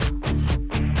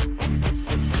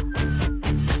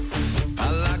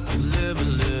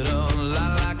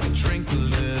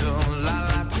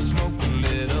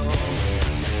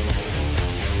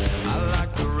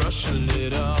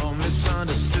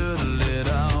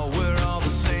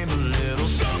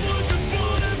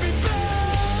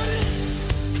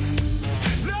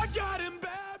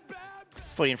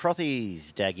Footy and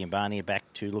Frothies, Daggy and Barney are back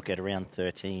to look at round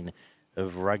 13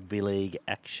 of rugby league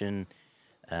action.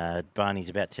 Barney's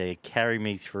about to carry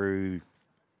me through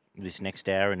this next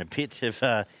hour and a bit of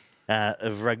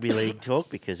rugby league talk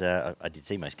because I did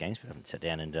see most games, but I haven't sat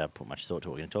down and put much thought to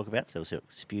what we're going to talk about. So it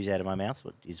spews out of my mouth,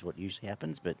 what usually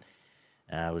happens. But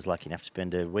I was lucky enough to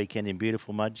spend a weekend in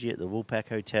beautiful Mudgee at the Woolpack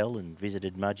Hotel and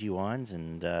visited Mudgee Wines,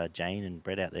 and Jane and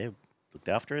Brett out there looked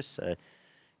after us.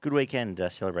 Good weekend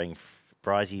celebrating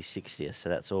Brizey's 60th, so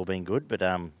that's all been good. But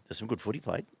there's some good footy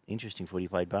played. Interesting footy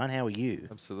played, Barn. How are you?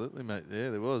 Absolutely, mate. Yeah,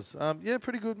 there was. Yeah,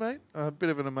 pretty good, mate. A bit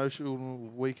of an emotional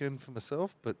weekend for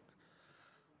myself, but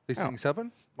these things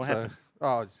happen. What happened?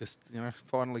 Oh, it's just,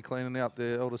 finally cleaning out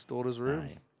their eldest daughter's room. Oh,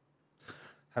 yeah.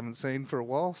 Haven't seen for a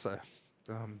while, so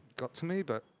got to me,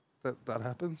 but that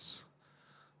happens.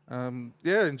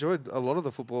 Yeah, enjoyed a lot of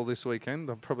the football this weekend.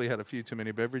 I probably had a few too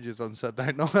many beverages on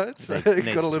Saturday night, so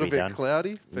it got a little bit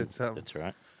cloudy. But that's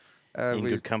right. In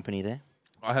good company there.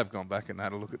 I have gone back and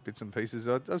had a look at bits and pieces.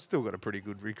 I've still got a pretty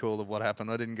good recall of what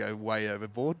happened. I didn't go way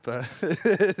overboard, but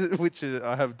which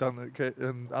I have done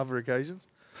on other occasions.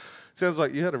 Sounds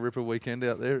like you had a ripper weekend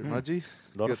out there at Mudgee.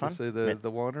 A lot of fun. To see the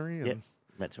winery and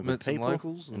met some good people,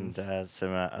 locals and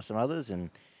some others, and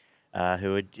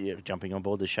who are jumping on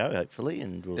board the show, hopefully,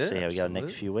 and we'll see how we go in the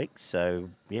next few weeks. So,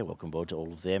 welcome aboard to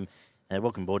all of them.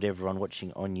 Welcome aboard to everyone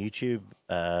watching on YouTube.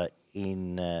 I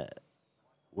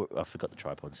forgot the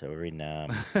tripod, so we're in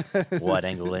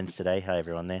wide-angle lens today. Hey,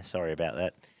 everyone there. Sorry about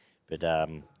that. But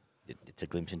it's a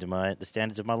glimpse into the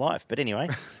standards of my life. But anyway.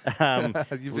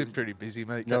 You've been pretty busy,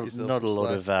 mate. Not a lot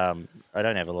of... I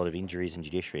don't have a lot of injuries and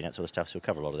judiciary and that sort of stuff, so we'll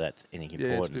cover a lot of that. Anything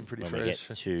important. Yeah, it's been pretty fresh.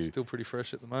 Still pretty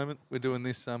fresh at the moment. We're doing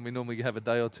this. We normally have a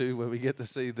day or two where we get to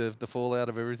see the fallout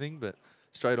of everything, but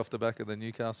straight off the back of the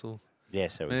Newcastle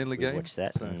Manly game. Watched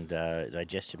that and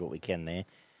digested what we can there.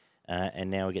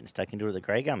 And now we're getting stuck into it at the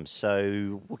Grey Gums.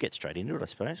 So we'll get straight into it, I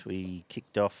suppose. We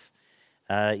kicked off...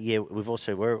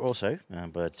 we're also,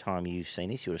 by the time you've seen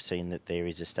this, you would have seen that there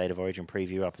is a State of Origin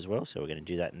preview up as well. So we're going to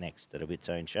do that next. That'll be its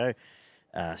own show.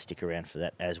 Stick around for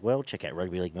that as well. Check out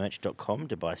rugbyleaguemerch.com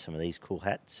to buy some of these cool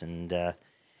hats and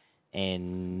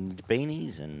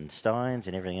beanies and steins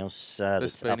and everything else that's up there.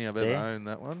 Best beanie I've ever owned,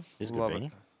 that one. It's a good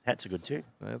beanie. Hats are good too.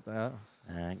 Yeah, they are.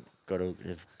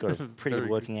 They've got a pretty good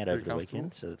working out over the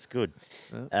weekend, so that's good.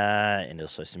 Yeah. And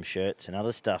also some shirts and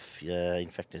other stuff. In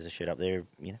fact, there's a shirt up there,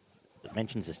 that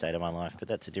mentions the state of my life, but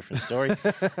that's a different story.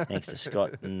 Thanks to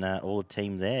Scott and all the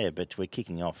team there. But we're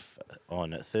kicking off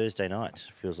on Thursday night.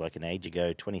 Feels like an age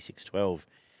ago, 26-12.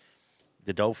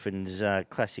 The Dolphins,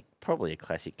 probably a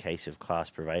classic case of class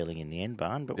prevailing in the end,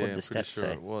 Barn. But what did the stats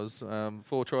say? It was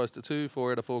 4 tries to 2,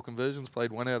 4 out of 4 conversions,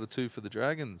 played 1 out of 2 for the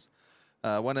Dragons.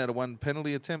 1 out of 1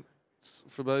 penalty attempts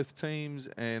for both teams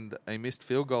and a missed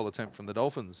field goal attempt from the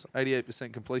Dolphins.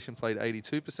 88% completion, played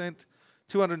 82%.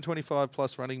 225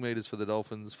 plus running metres for the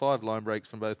Dolphins, 5 line breaks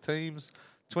from both teams,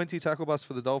 20 tackle busts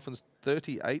for the Dolphins,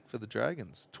 38 for the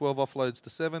Dragons, 12 offloads to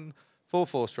 7, 4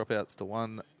 forced dropouts to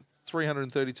 1,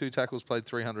 332 tackles played,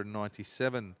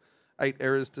 397, 8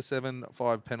 errors to 7,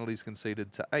 5 penalties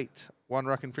conceded to 8, 1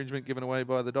 ruck infringement given away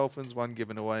by the Dolphins, 1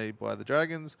 given away by the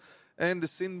Dragons, and a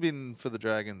sin bin for the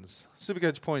Dragons.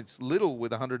 Supercoach points, Little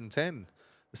with 110,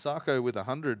 Asako with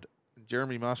 100,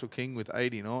 Jeremy Marshall-King with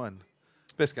 89.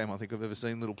 Best game I think I've ever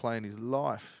seen Little play in his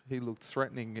life. He looked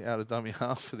threatening out of dummy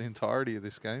half for the entirety of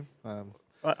this game.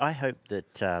 I hope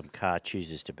that Carr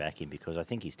chooses to back him because I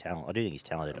think he's talented. I do think he's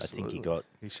talented. Absolutely. I think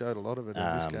he showed a lot of it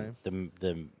in this game.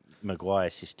 The Maguire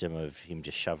system of him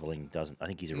just shoveling doesn't. I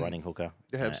think he's a running hooker.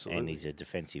 Yeah, absolutely. And he's a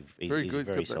defensive. He's very good.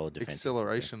 A very solid defensive.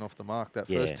 Acceleration off the mark. That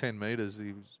first 10 metres,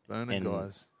 he was burning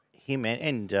guys. Him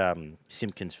and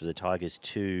Simpkins for the Tigers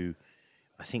too.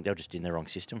 I think they were just in the wrong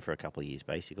system for a couple of years,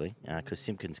 basically, because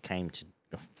Simpkins came to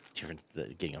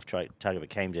getting off target, but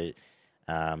came to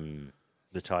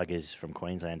the Tigers from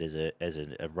Queensland as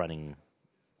a running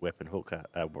weapon hooker,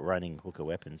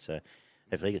 weapon. So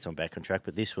hopefully he gets on back on track.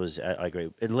 But this was, I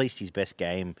agree, at least his best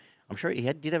game. I'm sure he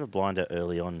did have a blinder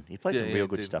early on. He played some real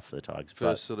good stuff for the Tigers.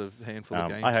 First sort of handful of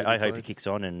games. I hope he kicks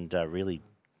on and really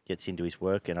gets into his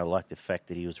work. And I like the fact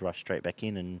that he was rushed straight back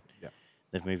in and. Yep.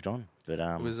 They've moved on. But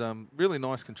it was really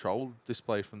nice control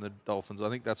display from the Dolphins. I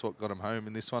think that's what got them home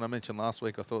in this one. I mentioned last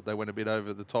week I thought they went a bit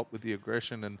over the top with the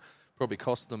aggression and probably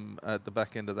cost them at the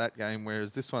back end of that game,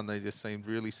 whereas this one they just seemed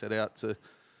really set out to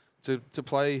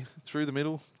play through the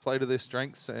middle, play to their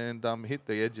strengths and hit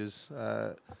the edges.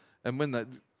 And when they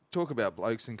talk about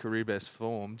blokes in career best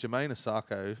form, Jermaine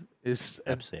Asako is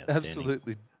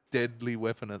absolutely deadly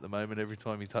weapon at the moment every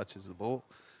time he touches the ball.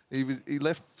 He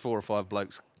left 4 or 5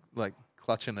 blokes like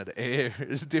clutching at air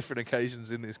at different occasions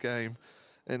in this game.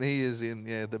 And he is in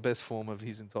the best form of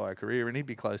his entire career, and he'd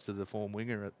be close to the form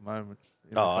winger at the moment.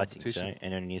 I think so.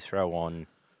 And then you throw on,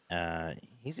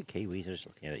 he's a Kiwi. I was just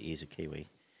looking at it. He's a Kiwi.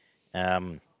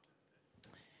 You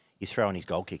throw on his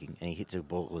goal kicking, and he hits a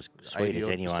ball as sweet as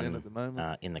anyone at the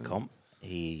moment. In the comp.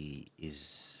 He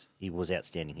was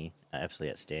outstanding here,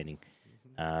 absolutely outstanding.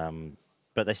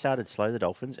 But they started slow, the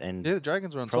Dolphins, and the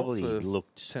Dragons were on probably top for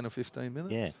looked 10 or 15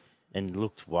 minutes. Yeah, and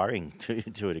looked worrying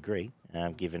to a degree,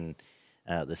 given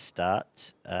the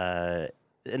start.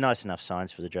 Nice enough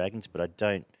signs for the Dragons, but I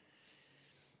don't.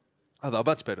 Oh, they're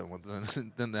much better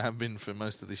than they have been for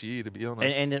most of this year, to be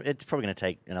honest. And it's probably going to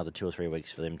take another 2 or 3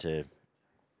 weeks for them to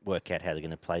work out how they're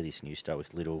going to play this new style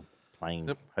with Little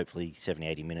playing hopefully 70,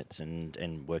 80 minutes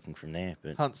and working from there.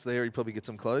 But Hunt's there, he probably gets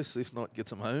them close, if not gets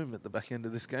them home at the back end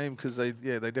of this game, because they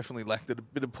definitely lacked a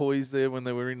bit of poise there when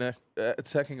they were in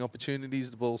attacking opportunities.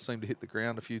 The ball seemed to hit the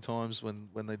ground a few times when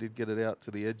they did get it out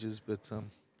to the edges, but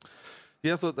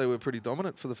I thought they were pretty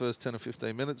dominant for the first 10 or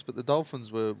 15 minutes, but the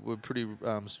Dolphins were pretty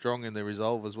strong in their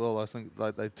resolve as well. I think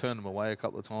they turned them away a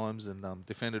couple of times and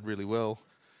defended really well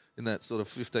in that sort of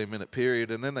 15-minute period,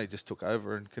 and then they just took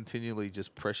over and continually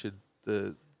just pressured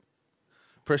the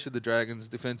Dragons'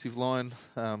 defensive line.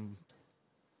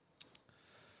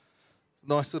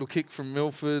 Nice little kick from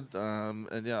Milford,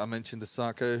 and I mentioned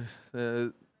Asako,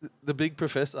 the big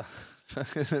professor.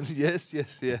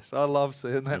 yes. I love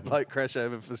seeing that bloke crash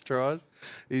over for tries.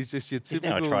 He's just your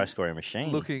typical. He's now a try scoring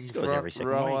machine. Looking front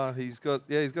rower. He's got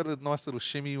a nice little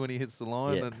shimmy when he hits the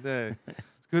line, and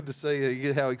it's good to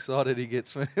see how excited he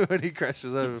gets when he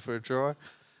crashes over for a try.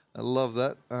 I love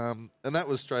that. And that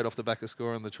was straight off the back of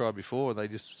scoring the try before. They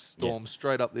just stormed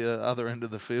straight up the other end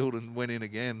of the field and went in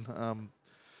again.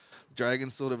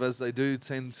 Dragons, sort of as they do,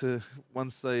 tend to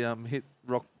once they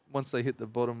hit the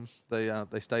bottom,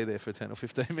 they stay there for 10 or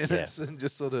 15 minutes and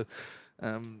just sort of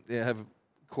have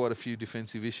quite a few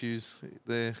defensive issues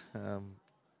there.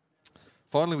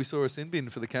 Finally, we saw a sin bin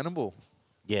for the Cannonball.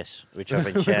 Yes, which I've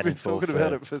been shouting for. We've been talking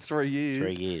about it for 3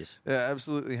 years. 3 years. Yeah,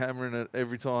 absolutely hammering it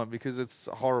every time because it's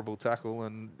a horrible tackle,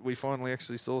 and we finally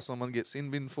actually saw someone get sin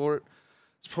bin for it.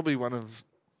 It's probably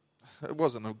it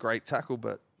wasn't a great tackle,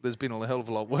 but there's been a hell of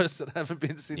a lot worse that haven't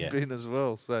been sin bin as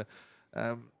well. So,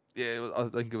 I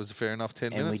think it was a fair enough 10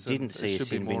 minutes. And we didn't see a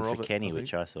sin bin for Kenny,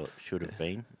 which I thought should have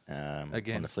been.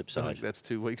 Again, on the flip side. I think that's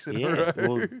 2 weeks in a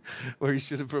row where he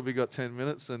should have probably got 10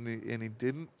 minutes and he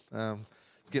didn't.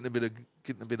 He's getting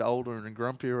a bit older and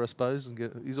grumpier, I suppose,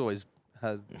 and he's always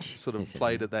had sort of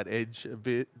played at that edge a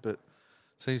bit, but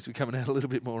seems to be coming out a little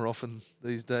bit more often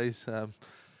these days.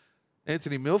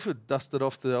 Anthony Milford dusted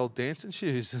off the old dancing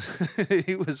shoes.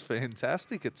 He was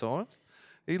fantastic at times.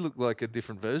 He looked like a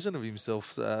different version of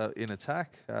himself in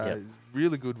attack. He's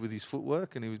really good with his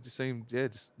footwork, and he seemed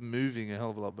just moving a hell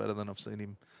of a lot better than I've seen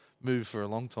him move for a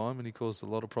long time, and he caused a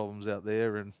lot of problems out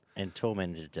there. And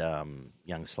tormented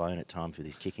young Sloan at times with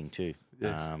his kicking too.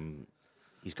 Yeah.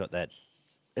 He's got that.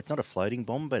 It's not a floating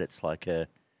bomb, but it's like an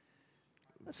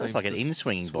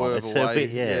in-swinging bomb. It's a bit,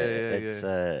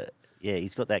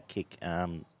 he's got that kick,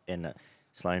 and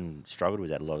Sloan struggled with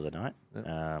that a lot of the night.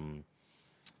 Yeah.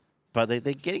 But they're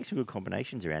getting some good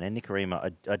combinations around. And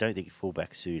Nicarima, I don't think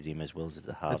fullback suited him as well as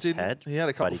the halves had. He had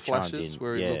a couple of flashes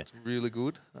where he looked really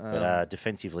good. But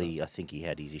defensively, I think he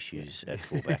had his issues at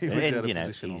fullback. He was out of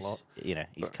position a lot.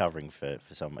 He's covering for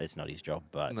some. It's not his job,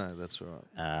 but no, that's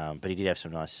right. But he did have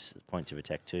some nice points of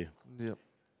attack too. Yep.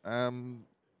 I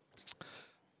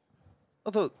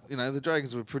thought the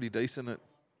Dragons were pretty decent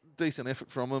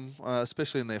effort from them,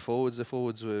 especially in their forwards. Their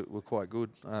forwards were quite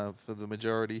good for the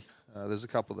majority. There's a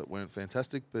couple that weren't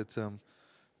fantastic, but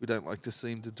we don't like to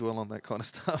seem to dwell on that kind of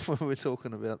stuff when we're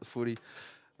talking about the footy.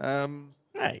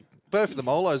 Both of the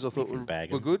Molos I thought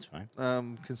were good.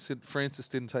 Francis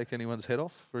didn't take anyone's head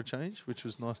off for a change, which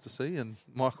was nice to see, and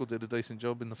Michael did a decent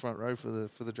job in the front row for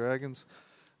the Dragons.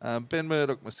 Ben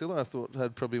Murdoch-Masila, I thought,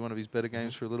 had probably one of his better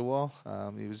games for a little while.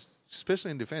 He was,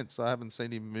 especially in defence, I haven't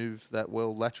seen him move that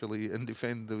well laterally and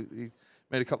defend. He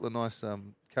made a couple of nice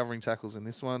covering tackles in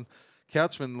this one.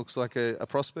 Couchman looks like a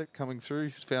prospect coming through.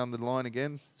 He's found the line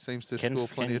again. Seems to score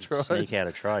plenty of tries. Sneak out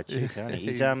a try too, can't he?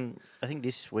 He's, I think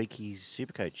this week his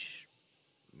Supercoach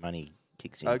money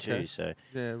kicks in too. So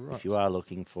if you are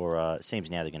looking for, it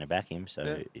seems now they're going to back him.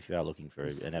 So if you are looking for an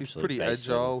absolute he's pretty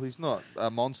agile. He's not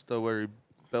a monster where he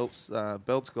belts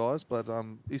guys, but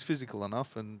he's physical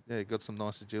enough and got some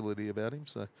nice agility about him.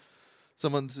 So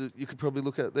someone you could probably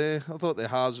look at there. I thought their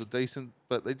halves were decent,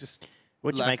 but they just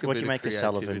what do you make of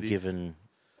Sullivan given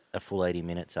a full 80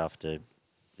 minutes after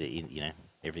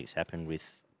everything's happened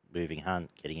with moving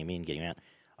Hunt, getting him in, getting him out?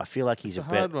 I feel like he's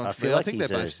hard one. I think they're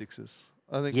both sixes.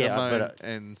 I think Yeah, Amone but,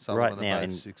 and Sullivan right now are both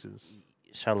in- sixes.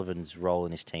 Sullivan's role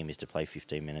in his team is to play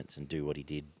 15 minutes and do what he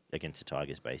did against the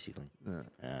Tigers, basically.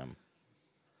 Yeah.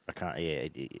 I can't. Yeah,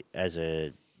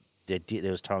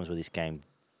 there was times where this game,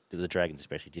 the Dragons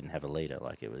especially, didn't have a leader.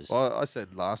 Like it was. Well, I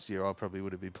said last year I probably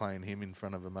would have been playing him in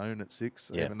front of Amone at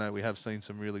 6, Yeah. even though we have seen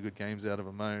some really good games out of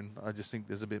Amone. I just think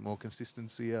there's a bit more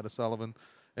consistency out of Sullivan,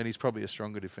 and he's probably a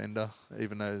stronger defender,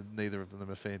 even though neither of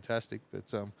them are fantastic.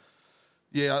 But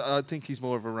yeah, I think he's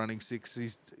more of a running 6.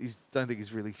 He's don't think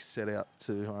he's really set out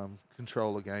to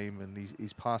control a game, and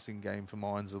his passing game for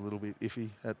mine's a little bit iffy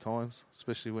at times,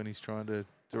 especially when he's trying to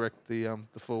direct the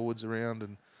forwards around,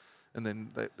 and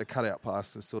then the cutout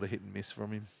pass is sort of hit and miss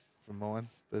from mine.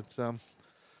 But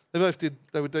they both did.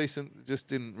 They were decent. Just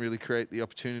didn't really create the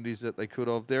opportunities that they could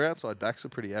have. Their outside backs were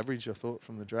pretty average, I thought,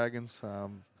 from the Dragons.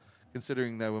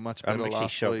 Considering they were much better I'm actually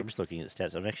last shocked. week. I'm just looking at the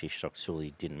stats. I'm actually shocked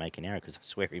Sully didn't make an error because I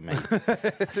swear he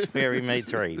made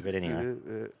 3. But anyway,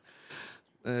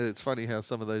 it's funny how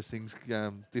some of those things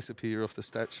disappear off the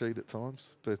stat sheet at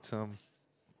times. But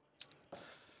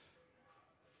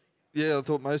yeah, I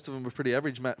thought most of them were pretty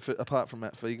average. Apart from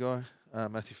Matthew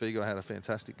Feagai had a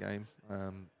fantastic game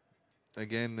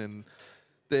again, and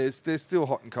they're still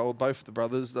hot and cold. Both of the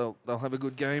brothers, they'll have a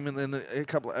good game, and then a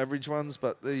couple of average ones.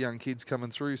 But they're young kids coming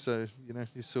through, so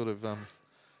you sort of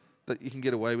that you can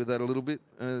get away with that a little bit.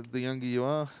 The younger you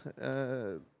are.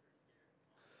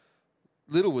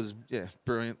 Little was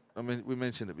brilliant. I mean, we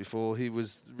mentioned it before. He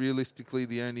was realistically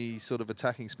the only sort of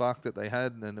attacking spark that they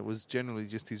had, and it was generally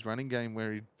just his running game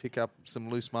where he'd pick up some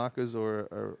loose markers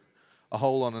or a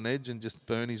hole on an edge and just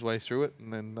burn his way through it,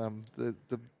 and then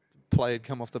the play had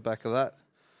come off the back of that.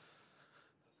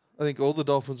 I think all the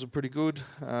Dolphins were pretty good,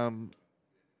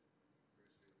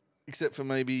 except for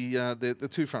maybe the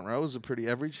 2 front rowers are pretty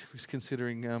average,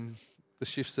 considering the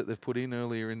shifts that they've put in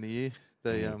earlier in the year.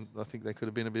 They, I think they could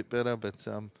have been a bit better, but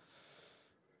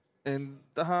and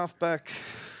the halfback,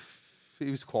 he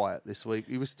was quiet this week.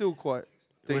 He was still quite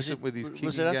decent with his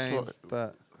kicking game,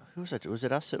 but who was it? Was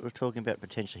it us that were talking about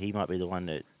potentially he might be the one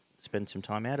that spend some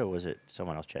time out, or was it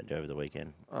someone else chatting over the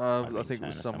weekend? I think it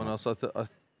was someone else.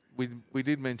 We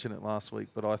did mention it last week,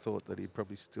 but I thought that he'd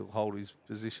probably still hold his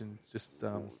position. Just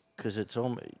because it's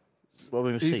almost. Well,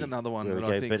 we he's another one that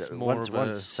I think is more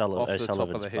once of off the top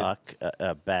of the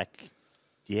head. back,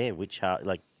 yeah.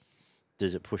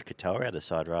 Does it push Katoa out the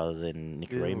side rather than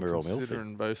Nikorima or Milford?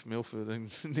 Considering both Milford and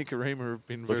Nikorima have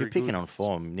been very good. If you're picking on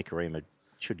form, Nikorima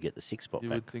should get the 6th spot You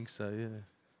back. would think so,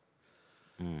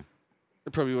 yeah.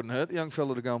 It probably wouldn't hurt the young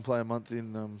fella to go and play a month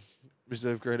in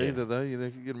reserve grade either, though.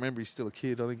 You remember he's still a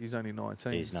kid. I think he's only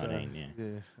 19. He's 19,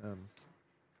 yeah.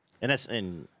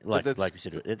 And like we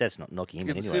said, that's not knocking him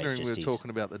anyway. Considering we're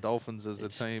talking about the Dolphins as a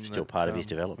team, still part of his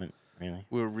development, really.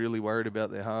 We were really worried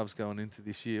about their halves going into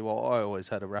this year. Well, I always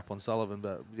had a rap on Sullivan,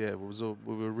 but yeah, we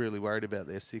were really worried about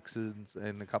their 6s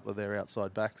and a couple of their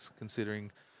outside backs,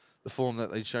 considering the form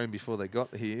that they'd shown before they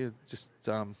got here. Just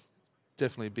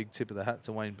definitely a big tip of the hat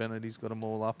to Wayne Bennett. He's got them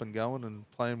all up and going and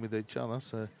playing with each other.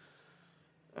 So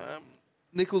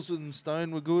Nichols and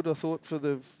Stone were good, I thought, for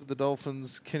the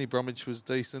Dolphins. Kenny Bromwich was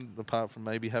decent, apart from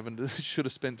maybe should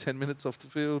have spent 10 minutes off the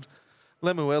field.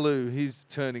 Lemuelu, he's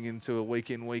turning into a week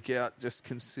in, week out, just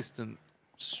consistent,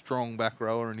 strong back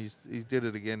rower, and he did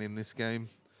it again in this game.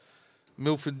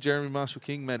 Milford, Jeremy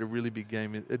Marshall-King made a really big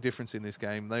difference in this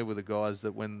game. They were the guys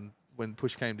that when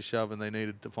push came to shove and they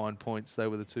needed to find points, they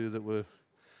were the two that were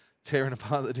tearing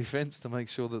apart the defence to make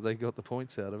sure that they got the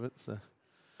points out of it. So.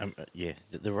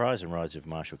 The rise and rise of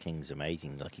Marshall King is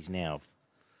amazing. Like, he's now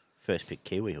first pick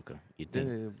Kiwi hooker, you'd think.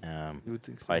 You would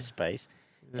think so. Plays space.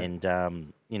 Yeah.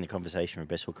 And in the conversation for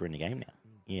best hooker in the game now,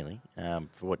 yearly,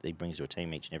 for what he brings to a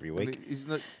team each and every week.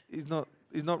 And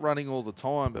he's not running all the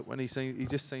time, but when he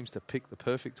just seems to pick the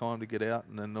perfect time to get out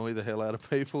and annoy the hell out of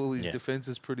people. His defence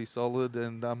is pretty solid,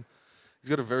 and he's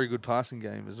got a very good passing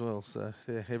game as well. So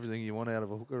everything you want out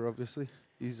of a hooker, obviously.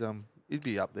 He'd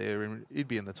be up there, and he'd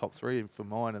be in the top 3 for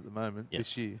mine at the moment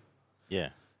this year.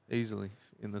 Yeah, easily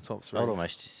in the top 3. I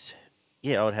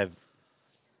would have.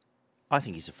 I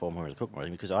think he's a former as a cook,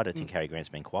 because I don't think Harry Grant's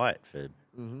been quiet for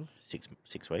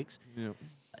 6 weeks. Yeah,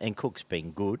 and Cook's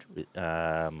been good.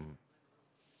 I'm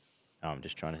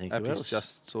just trying to think. Appy's who else?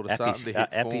 Just sort of starting to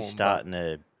hit form. Appy's starting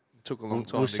to. Took a long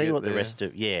time we'll to see get what there. the rest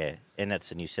of and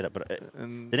that's a new setup. But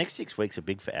the next 6 weeks are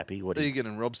big for Appy. Egan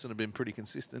and Robson have been pretty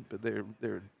consistent, but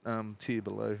they're tier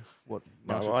below what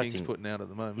Marshall King's putting out at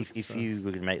the moment. If you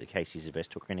were going to make the case he's the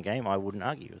best hooker in the game, I wouldn't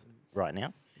argue with it right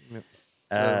now. Yep.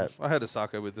 So I had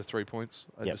Asako with the 3 points.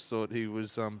 I just thought he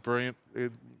was brilliant.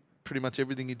 Pretty much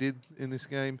everything he did in this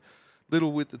game.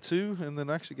 Little with the 2, and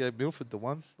then actually gave Milford the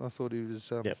 1. I thought he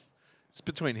was It's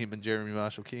between him and Jeremy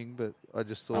Marshall-King, but I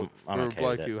just thought I'm for okay a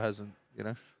bloke with who hasn't,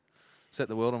 set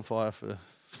the world on fire for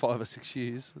 5 or 6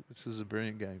 years, this was a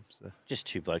brilliant game. So. Just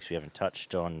two blokes we haven't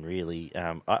touched on, really.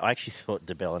 I actually thought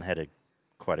DeBellin had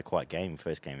quite a quiet game,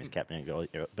 first game as captain,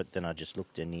 but then I just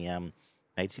looked and he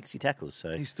made 60 tackles.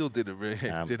 So he still did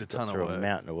a ton of work. A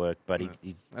mountain of work, but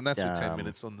and that's with 10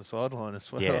 minutes on the sideline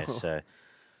as well. Yeah, so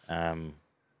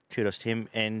kudos to him.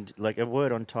 And like a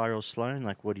word on Tyrell Sloan,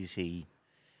 like what is he?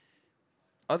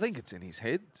 I think it's in his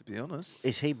head, to be honest.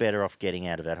 Is he better off getting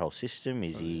out of that whole system?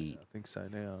 Is he? I think so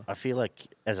now. I feel like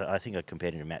I think I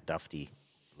compared him to Matt Duffy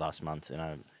last month, and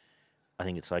I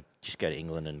think it's like just go to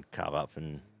England and carve up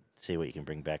and see what you can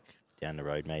bring back down the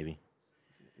road, maybe.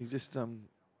 He just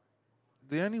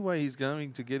the only way he's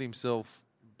going to get himself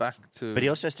back to, but he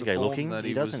also has to go looking. That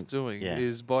he was doing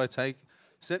is by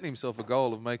setting himself a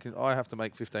goal of making. I have to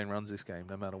make 15 runs this game,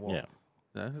 no matter what.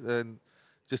 Yeah. And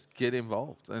just get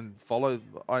involved and follow.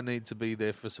 I need to be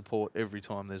there for support every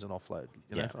time there's an offload.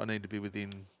 I need to be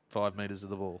within 5 meters of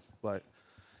the ball. Like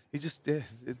he just, I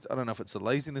don't know if it's a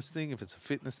laziness thing, if it's a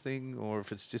fitness thing, or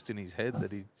if it's just in his head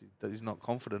that he's not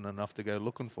confident enough to go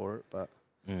looking for it. But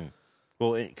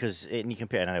well, because you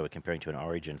compare. I know we're comparing to an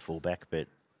Origin fullback, but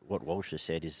what Walsh has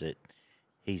said is that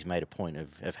he's made a point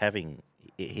of having.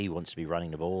 He wants to be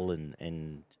running the ball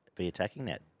and be attacking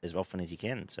that as often as he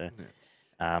can. So.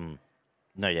 Yeah.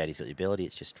 No doubt he's got the ability.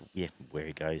 It's just where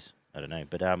he goes. I don't know,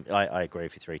 but I agree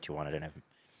with you 3-2-1. I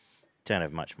don't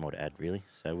have much more to add really.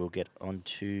 So we'll get on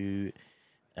to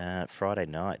Friday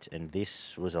night, and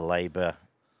this was a labour,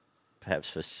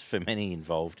 perhaps for many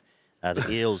involved. The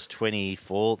Eels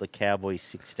 24, the Cowboys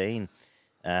 16,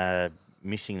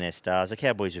 missing their stars. The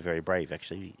Cowboys are very brave,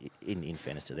 actually. In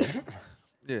fairness to them,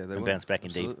 they bounced back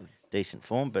in decent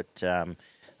form, but a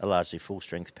largely full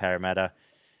strength Parramatta.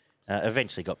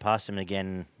 Eventually got past them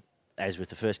again, as with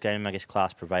the first game. I guess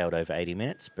class prevailed over 80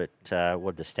 minutes, but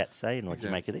what did the stats say, and what do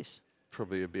you make of this?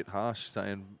 Probably a bit harsh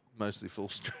saying mostly full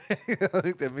strength. I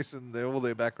think they're missing all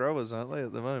their back rowers, aren't they,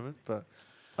 at the moment? But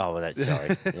oh, well,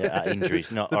 sorry. Injuries,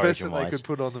 not the best that Origin-wise. they could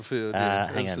put on the field.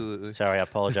 Hang absolutely. on. Sorry, I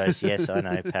apologise. Yes, I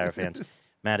know, Para fans.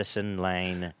 Madison,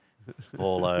 Lane,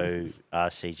 Paulo,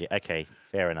 RCG. Okay,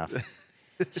 fair enough.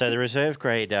 So the reserve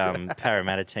grade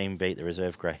Parramatta team beat the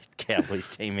reserve grade Cowboys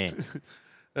team in.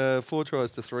 4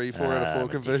 tries to 3, 4 out of 4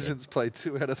 conversions, played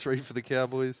 2 out of 3 for the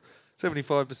Cowboys.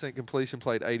 75% completion,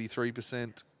 played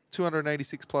 83%.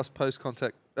 286 plus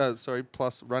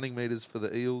plus running meters for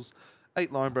the Eels.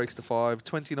 8 line breaks to 5.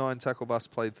 29 tackle busts,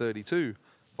 played 32.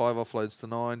 5 offloads to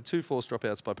 9. 2 forced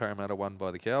dropouts by Parramatta, 1 by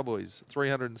the Cowboys.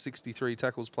 363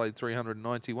 tackles, played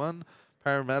 391.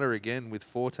 Parramatta again with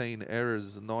 14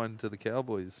 errors, 9 to the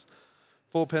Cowboys.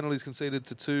 4 penalties conceded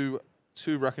to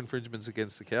two ruck infringements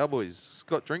against the Cowboys.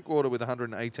 Scott Drinkwater with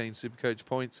 118 Supercoach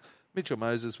points, Mitchell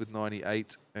Moses with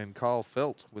 98, and Kyle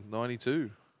Felt with 92.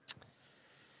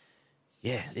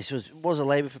 Yeah, this was a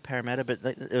labour for Parramatta, but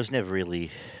it was never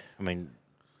really. I mean,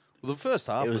 the first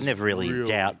half it was never really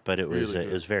doubt, but it was really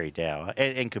it was very dour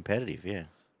and competitive. Yeah,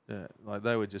 like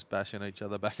they were just bashing each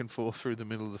other back and forth through the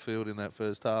middle of the field in that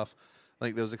first half. I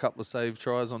think there was a couple of saved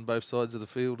tries on both sides of the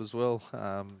field as well.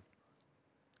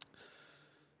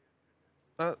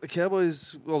 The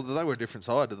Cowboys, well, they were a different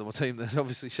side to the team that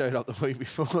obviously showed up the week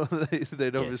before.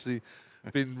 They'd obviously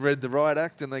been read the riot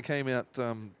act, and they came out.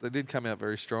 They did come out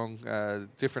very strong.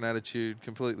 Different attitude,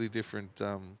 completely different.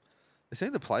 They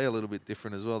seemed to play a little bit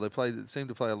different as well. They seemed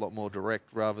to play a lot more direct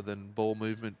rather than ball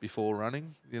movement before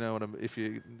running. You know if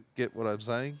you get what I'm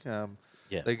saying.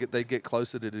 They get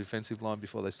closer to the defensive line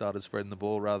before they started spreading the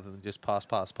ball rather than just pass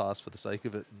for the sake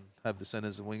of it and have the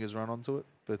centres and wingers run onto it.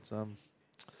 But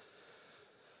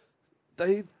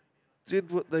they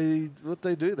did what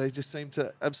they do. They just seemed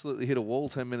to absolutely hit a wall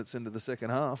 10 minutes into the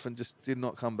second half and just did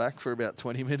not come back for about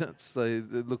 20 minutes. They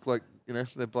looked like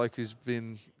the bloke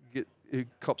who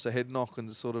cops a head knock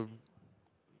and sort of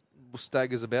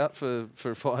staggers about for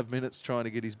 5 minutes trying to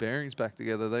get his bearings back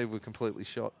together. They were completely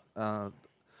shot.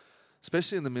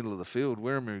 Especially in the middle of the field.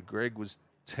 Wiramu Greg was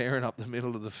tearing up the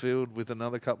middle of the field with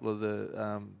another couple of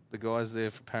the guys there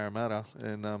for Parramatta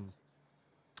and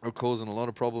were causing a lot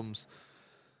of problems.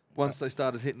 Once they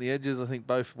started hitting the edges, I think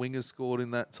both wingers scored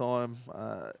in that time.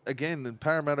 Again, in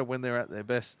Parramatta, when they're at their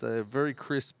best, they're very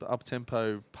crisp,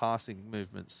 up-tempo passing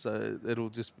movements. So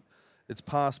it's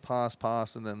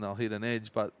pass, and then they'll hit an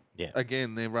edge. But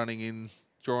again, they're running in,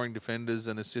 drawing defenders,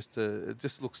 and it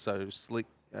just looks so slick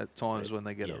at times when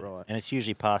they get it right. And it's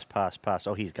usually pass.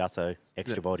 Oh, here's Gutho,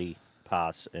 extra body,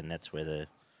 pass, and that's where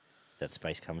that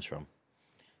space comes from.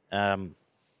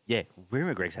 Yeah, Will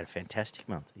McGreg's had a fantastic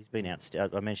month. He's been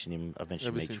outstanding. I mentioned him. I've mentioned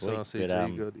Ever him each since week.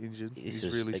 RCG got injured,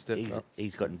 he's really stepped up.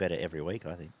 He's gotten better every week,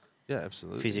 I think. Yeah,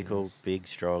 absolutely. Physical, big,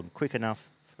 strong, quick enough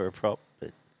for a prop.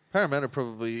 But Parramatta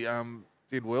probably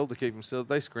did well to keep themselves.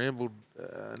 They scrambled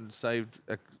and saved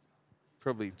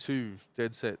probably 2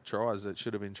 dead set tries that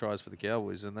should have been tries for the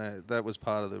Cowboys, and that was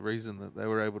part of the reason that they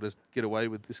were able to get away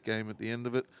with this game at the end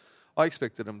of it. I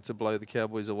expected them to blow the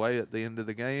Cowboys away at the end of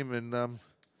the game, and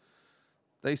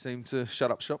they seemed to shut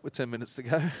up shop with 10 minutes to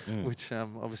go, which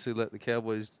obviously let the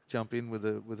Cowboys jump in with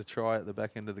a try at the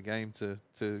back end of the game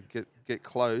to get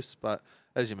close. But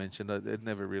as you mentioned, it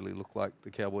never really looked like the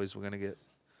Cowboys were going to get.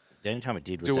 The only time it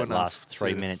did was that last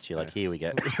 3 minutes. You're like, here we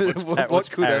go.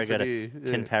 What could happen here?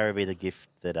 Yeah. Can Parra be the gift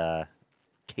that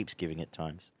keeps giving at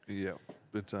times? Yeah.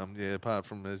 But, apart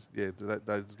from those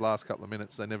last couple of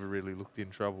minutes, they never really looked in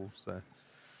trouble. So,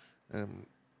 I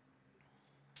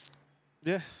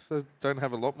don't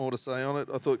have a lot more to say on it.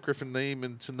 I thought Griffin Neame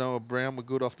and Tanoa Brown were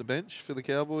good off the bench for the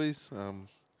Cowboys.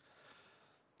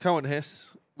 Cohen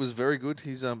Hess was very good.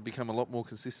 He's become a lot more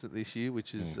consistent this year,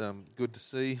 which is good to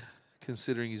see,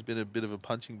 considering he's been a bit of a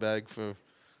punching bag for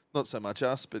not so much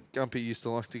us, but Gumpy used to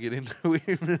like to get into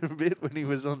him a bit when he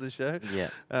was on the show. Yeah.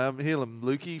 Helam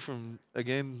Lukey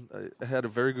had a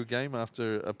very good game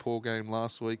after a poor game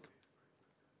last week.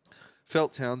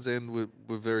 Felt Townsend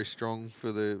were very strong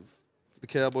for the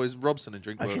Cowboys. Robson and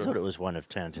Drinkwater. I actually thought it was one of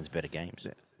Townsend's better games.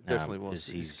 Yeah, definitely was.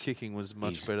 His kicking was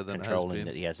much better than it has controlling been.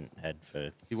 that he hasn't had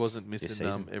for. He wasn't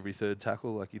missing every third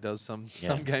tackle like he does some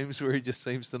games where he just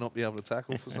seems to not be able to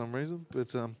tackle for some reason.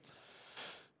 But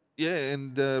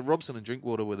Robson and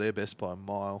Drinkwater were their best by a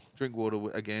mile.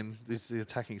 Drinkwater again, this is the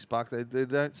attacking spark. They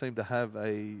don't seem to have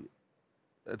a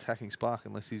attacking spark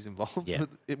unless he's involved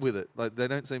with it. Like they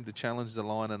don't seem to challenge the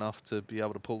line enough to be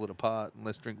able to pull it apart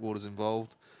unless Drinkwater's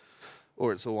involved,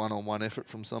 or it's a one-on-one effort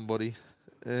from somebody.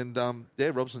 And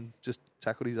Robson just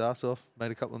tackled his ass off, made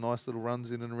a couple of nice little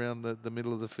runs in and around the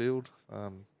middle of the field.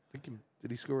 Did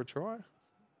he score a try?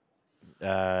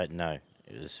 No,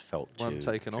 it was felt one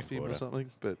taken off him or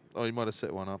something. But he might have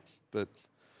set one up. But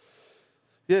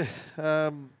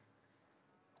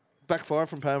back five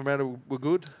from Parramatta were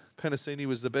good. Penasini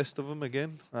was the best of them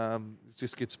again. It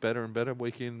just gets better and better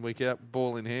week in, week out,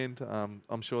 ball in hand.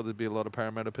 I'm sure there'd be a lot of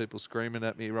Parramatta people screaming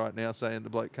at me right now saying the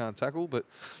bloke can't tackle, but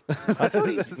I thought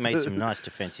he made some nice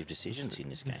defensive decisions in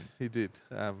this game. He did.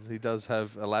 He does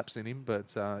have a lapse in him,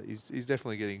 but he's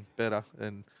definitely getting better.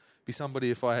 And be somebody,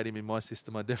 if I had him in my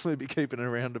system, I'd definitely be keeping him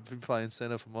around to be playing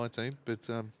centre for my team. But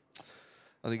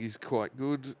I think he's quite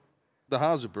good. The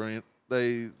halves are brilliant.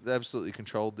 They absolutely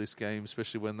controlled this game,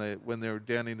 especially when they were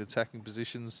down in attacking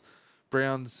positions.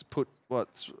 Brown's put, I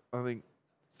think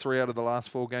 3 out of the last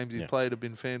 4 games he's played have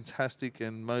been fantastic,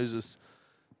 and Moses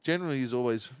generally is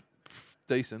always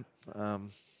decent.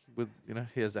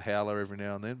 He has a howler every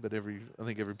now and then, but I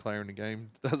think every player in the game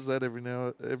does that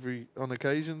on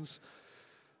occasions.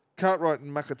 Cartwright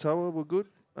and Makatoa were good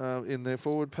in their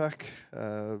forward pack.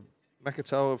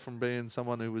 Makatoa, from being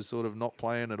someone who was sort of not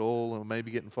playing at all or maybe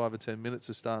getting 5 or 10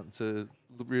 minutes, is starting to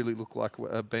really look like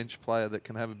a bench player that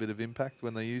can have a bit of impact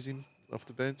when they use him off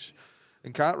the bench.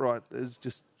 And Cartwright has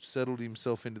just settled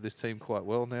himself into this team quite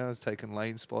well now. He's taken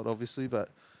Lane's spot, obviously, but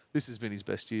this has been his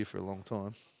best year for a long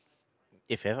time.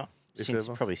 If ever.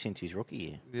 Probably since his rookie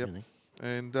year. Yep. Really.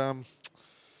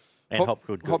 And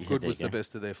Hopgood was the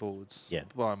best of their forwards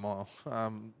by a mile.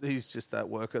 He's just that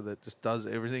worker that just does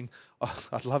everything.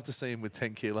 I'd love to see him with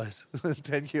 10 kilos,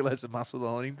 10 kilos of muscle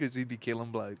on him, because he'd be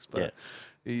killing blokes. But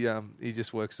he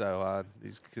just works so hard.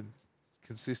 He's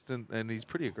consistent, and he's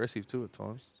pretty aggressive too at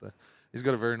times. So he's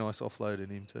got a very nice offload in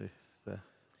him too. So.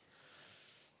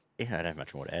 Yeah, I don't have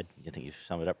much more to add. I think you've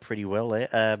summed it up pretty well there.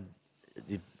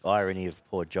 The irony of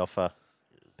poor Joffa.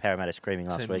 Parramatta screaming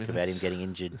last week about him getting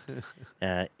injured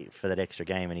for that extra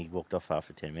game, and he walked off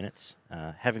after 10 minutes,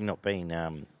 having not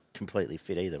been completely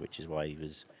fit either, which is why he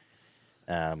was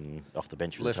off the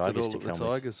bench for the Tigers to come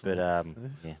with. But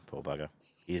poor bugger.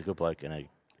 He's a good bloke and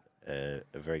a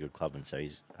very good clubman, so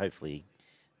he's hopefully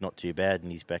not too bad,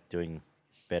 and he's back doing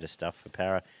better stuff for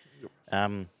Parra.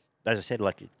 As I said,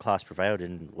 class prevailed,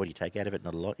 and what do you take out of it?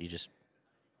 Not a lot. You just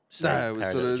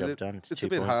it's a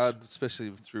bit hard, especially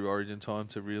through Origin time,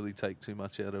 to really take too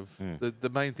much out of the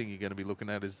main thing you're going to be looking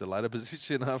at is the ladder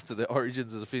position after the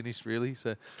Origins are finished, really.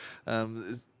 So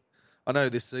I know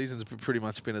this season's pretty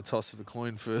much been a toss of a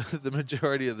coin for the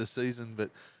majority of the season,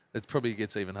 but it probably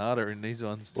gets even harder in these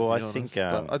ones. To be honest.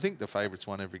 I think the favourites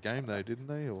won every game, though, didn't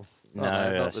they? Or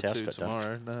not the two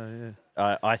tomorrow. Done.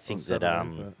 No, I think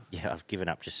Saturday, that I've given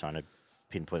up just trying to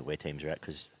pinpoint where teams are at,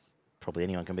 because probably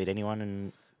anyone can beat anyone,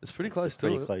 and it's pretty close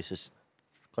to it. Close. It's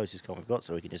closest comp we've got,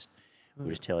 so we'll just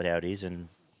tell it how it is and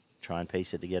try and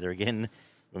piece it together again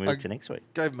when we look to next week.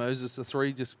 Gave Moses a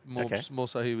 3, just more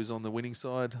so he was on the winning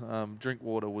side.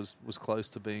 Drinkwater was close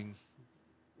to being...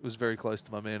 was very close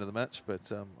to my man of the match,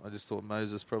 but I just thought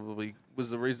Moses probably was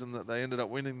the reason that they ended up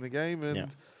winning the game,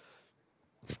 and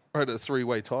I had a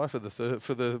 3-way tie for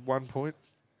the 1 point.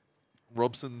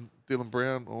 Robson, Dylan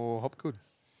Brown, or Hopgood.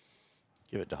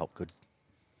 Give it to Hopgood.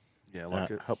 Yeah, I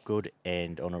like it. Hopgood,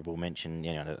 and honourable mention,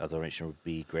 the other mention would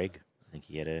be Greg. I think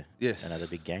he had another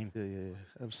big game. Yeah,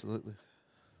 absolutely.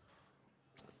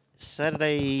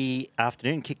 Saturday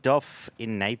afternoon kicked off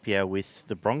in Napier with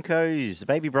the Broncos, the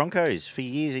baby Broncos. For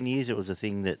years and years, it was a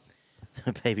thing that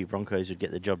the baby Broncos would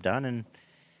get the job done, and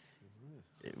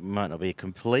it might not be a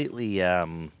completely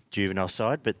juvenile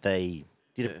side, but they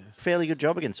did a fairly good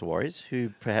job against the Warriors, who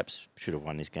perhaps should have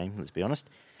won this game, let's be honest.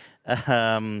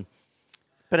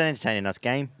 But an entertaining enough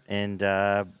game. And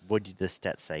what did the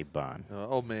stats say, Barn?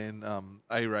 Old man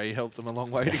A-Ray helped them a long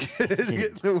way to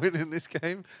get the win in this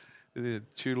game. The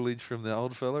tutelage from the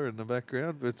old fella in the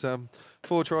background. But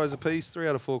 4 tries apiece, 3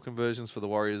 out of 4 conversions for the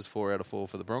Warriors, 4 out of 4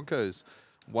 for the Broncos.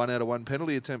 1 out of 1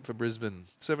 penalty attempt for Brisbane.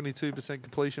 72%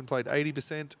 completion, played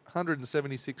 80%,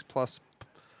 176 plus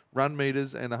run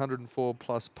meters and 104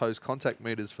 plus post-contact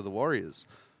meters for the Warriors.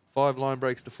 5 line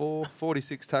breaks to 4,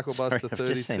 46 tackle busts to 32.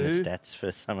 I've just seen the stats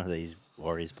for some of these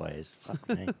Warriors players. Fuck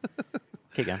me.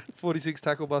 Keep going. 46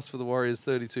 tackle busts for the Warriors,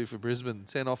 32 for Brisbane.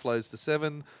 10 offloads to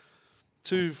 7.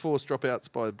 2 forced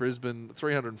dropouts by Brisbane,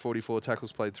 344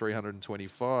 tackles played,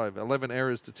 325. 11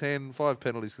 errors to 10, 5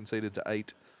 penalties conceded to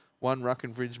 8. 1 ruck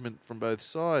infringement from both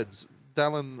sides.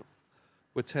 Dallin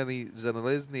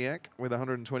Weteni-Zelezniak with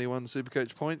 121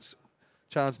 Supercoach points.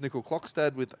 Chance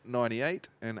Nickel-Klokstad with 98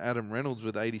 and Adam Reynolds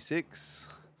with 86.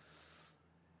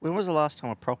 When was the last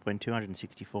time a prop went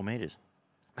 264 metres?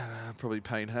 Probably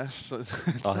Payne Haas at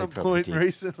some point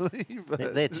recently.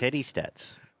 But they're Teddy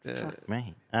stats. Yeah. Fuck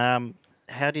me.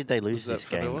 How did they lose this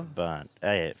game? But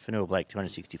Fanua Blake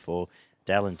 264,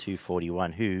 Dallin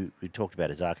 241. Who we talked about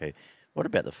Azarko. What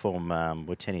about the form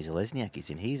Weteni-Zelezniak is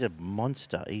in? He's a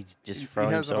monster. He's just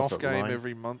throwing himself at line. He has an off game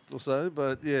every month or so,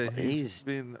 but yeah, he's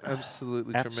been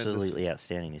absolutely tremendous. Absolutely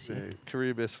outstanding this year. Yeah,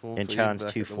 career best form and for Chance him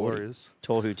back 240. at the Warriors.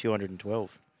 Tohu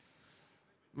 212.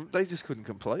 They just couldn't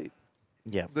complete.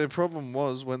 Yeah. Their problem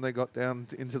was when they got down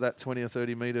into that 20 or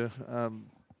 30 metre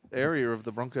area of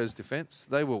the Broncos' defence,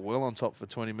 they were well on top for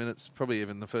 20 minutes, probably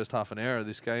even the first half an hour of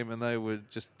this game, and they were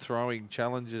just throwing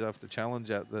challenges after challenge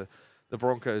at the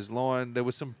Broncos line. There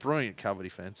was some brilliant cover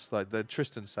defence, like the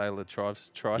Tristan Saylor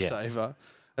try saver.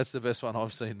 That's the best one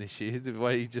I've seen this year. The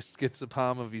way he just gets the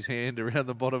palm of his hand around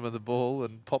the bottom of the ball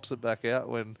and pops it back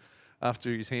out after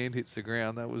his hand hits the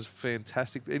ground. That was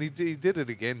fantastic. And he did it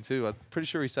again too. I'm pretty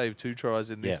sure he saved 2 tries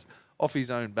in this off his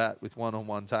own bat with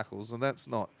one-on-one tackles. And that's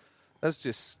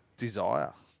just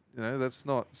desire. That's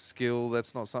not skill.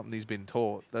 That's not something he's been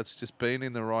taught. That's just being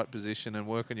in the right position and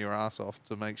working your ass off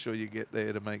to make sure you get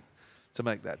there to make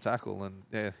that tackle. And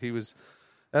yeah, he was,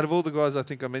 out of all the guys I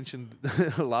think I mentioned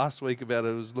last week about it,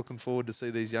 I was looking forward to see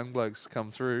these young blokes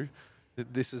come through.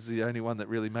 This is the only one that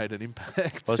really made an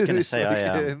impact. I was going to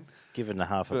say, given the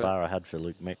half a bar I had for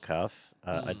Luke Metcalf,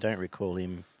 I don't recall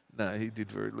him. No, he did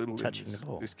very little touching in the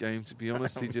ball. This game, to be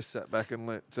honest. He just sat back and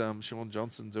let Sean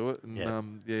Johnson do it.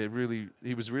 And really,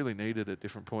 he was really needed at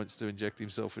different points to inject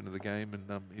himself into the game,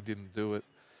 and he didn't do it.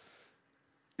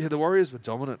 Yeah, the Warriors were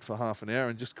dominant for half an hour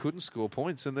and just couldn't score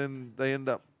points, and then they end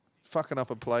up fucking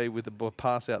up a play with a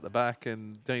pass out the back,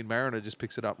 and Dean Mariner just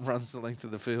picks it up and runs the length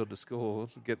of the field to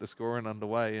get the scoring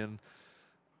underway. And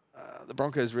the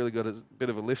Broncos really got a bit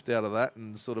of a lift out of that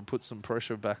and sort of put some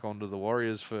pressure back onto the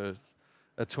Warriors for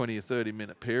a 20 or 30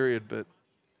 minute period. But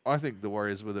I think the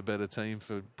Warriors were the better team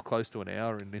for close to an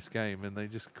hour in this game, and they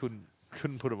just couldn't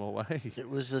put them away. It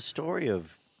was the story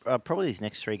of probably these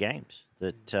next 3 games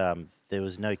that there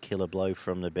was no killer blow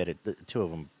from the better. The 2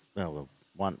 of them,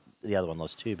 the other one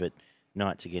lost 2, but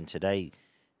Knights again today.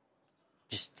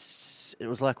 Just it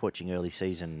was like watching early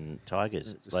season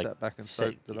Tigers. Just sat back and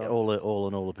soaked it up. All in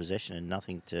all the possession and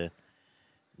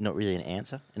not really an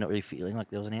answer, and not really feeling like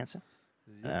there was an answer.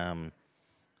 Yeah.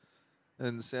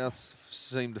 And South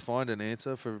seemed to find an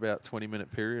answer for about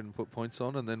 20-minute period and put points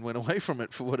on, and then went away from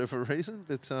it for whatever reason.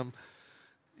 But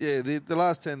the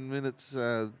last 10 minutes.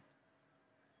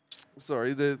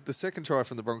 The second try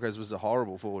from the Broncos was a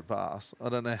horrible forward pass. I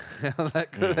don't know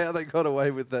how they got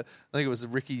away with that. I think it was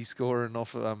Ricky scoring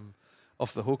off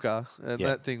the hooker, and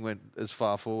that thing went as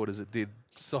far forward as it did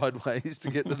sideways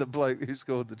to get to the bloke who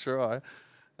scored the try.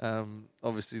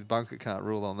 Obviously, the bunker can't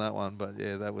rule on that one, but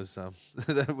yeah, that was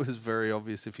very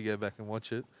obvious if you go back and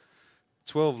watch it.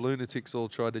 12 lunatics all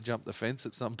tried to jump the fence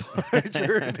at some point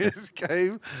during this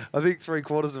game. I think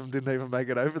 3/4 of them didn't even make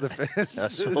it over the fence. I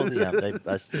saw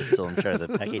them show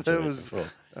the package. That was,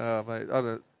 oh, mate, I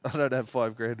don't have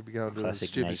 $5,000 to be going to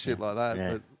stupid nature. Shit like that,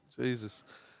 but Jesus.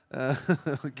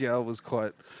 Gal was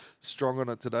quite strong on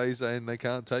it today, saying they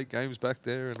can't take games back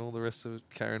there and all the rest of it,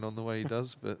 carrying on the way he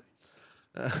does. But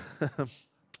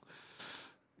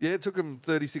yeah, it took him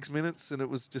 36 minutes, and it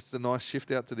was just a nice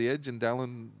shift out to the edge, and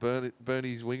Dallin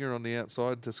Bernie's winger on the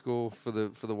outside to score for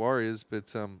the Warriors.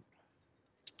 But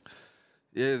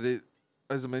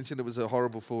as I mentioned, it was a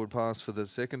horrible forward pass for the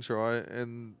second try.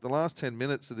 And the last 10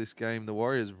 minutes of this game, the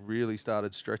Warriors really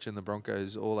started stretching the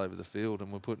Broncos all over the field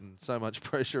and were putting so much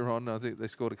pressure on. I think they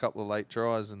scored a couple of late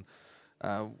tries and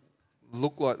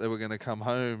looked like they were going to come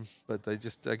home, but they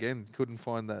just, again, couldn't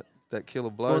find that killer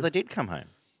blow. Well, they did come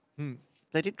home.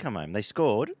 They did come home. They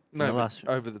scored. No,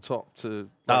 over the top to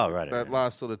that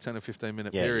last sort of 10 or 15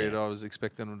 minute period. I was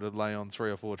expecting them to lay on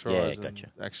 3 or 4 tries and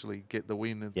actually get the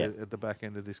win at the back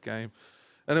end of this game.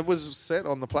 And it was set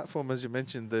on the platform, as you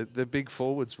mentioned. The big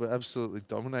forwards were absolutely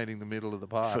dominating the middle of the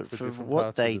park. For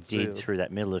what they did through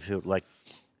that middle of the field,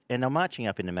 and they're marching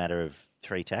up in a matter of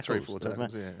 3 tackles. 3-4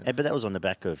 tackles, yeah. But that was on the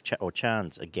back of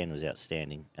Chance, again, was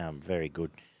outstanding. Very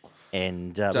good.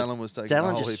 And Dallin was taking a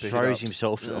whole just heap of throws hit-ups.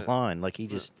 himself to the line. Like, he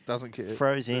just doesn't care.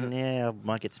 Throws in, I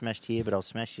might get smashed here, but I'll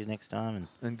smash you next time.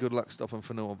 And good luck stopping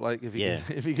Fanua Blake if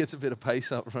he gets a bit of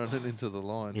pace up running into the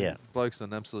line. Yeah. Blake's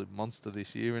an absolute monster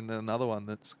this year, and another one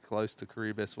that's close to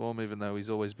career best form, even though he's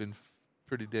always been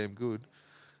pretty damn good.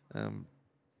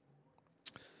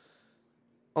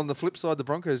 On the flip side, the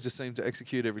Broncos just seemed to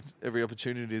execute every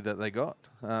opportunity that they got.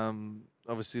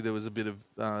 Obviously, there was a bit of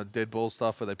dead ball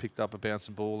stuff where they picked up a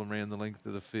bouncing ball and ran the length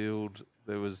of the field.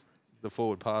 There was the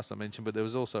forward pass I mentioned, but there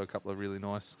was also a couple of really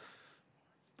nice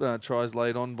tries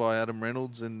laid on by Adam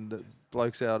Reynolds and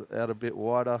blokes out a bit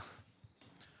wider.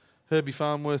 Herbie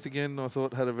Farnworth again, I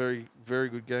thought, had a very, very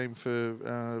good game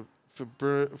for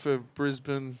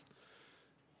Brisbane.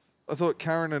 I thought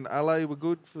Karen and Ale were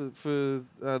good for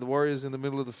the Warriors in the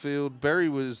middle of the field. Berry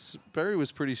was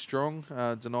pretty strong,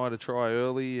 denied a try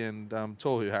early, and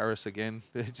Tohu Harris again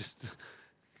just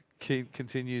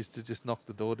continues to just knock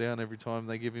the door down every time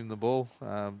they give him the ball.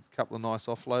 A couple of nice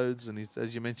offloads, and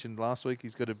as you mentioned last week,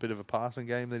 he's got a bit of a passing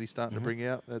game that he's starting to bring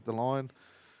out at the line,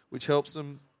 which helps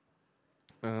him.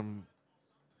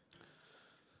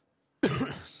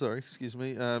 Sorry, excuse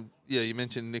me. You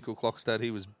mentioned Nickel Clockstad.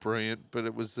 He was brilliant, but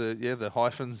it was the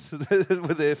hyphens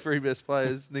were their 3 best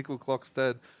players. Nickel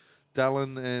Clockstad,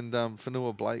 Dallin, and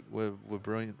Fanua Blake were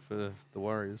brilliant for the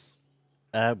Warriors.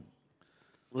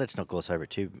 Let's not gloss over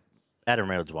it too. Adam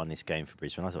Reynolds won this game for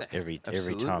Brisbane. I thought every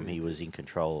time he was in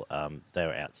control, they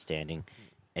were outstanding,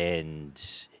 and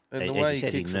the as way you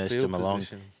said, he nursed them along.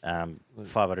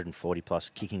 540 plus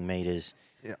kicking meters.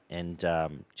 Yeah. And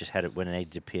just had it when they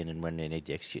needed to pin and when they needed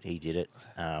to execute, he did it.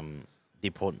 The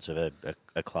importance of a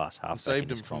class halfback.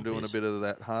 Saved him from doing a bit of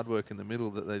that hard work in the middle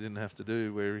that they didn't have to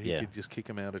do, where he could just kick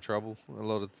them out of trouble a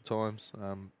lot of the times.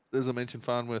 As I mentioned,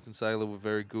 Farnworth and Saylor were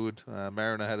very good.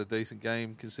 Mariner had a decent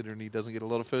game, considering he doesn't get a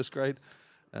lot of first grade.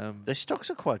 Their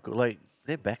stocks are quite good. Like,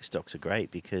 their back stocks are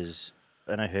great because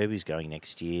I know Herbie's going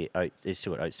next year. There's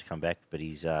still got Oates to come back, but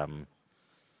he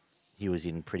was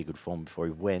in pretty good form before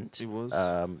he went. He was.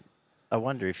 I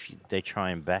wonder if they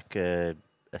try and back a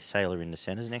Sailor in the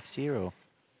centres next year, or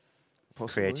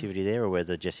possibly creativity there, or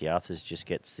whether Jesse Arthurs just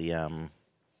gets the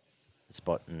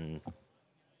spot and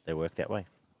they work that way.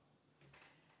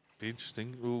 Be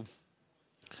interesting. Well,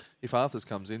 if Arthurs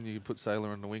comes in, you could put Sailor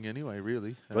on the wing anyway,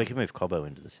 really. Well, you can move Cobbo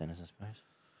into the centres, I suppose.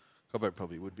 Cobbo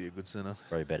probably would be a good centre.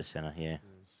 Probably better centre, yeah.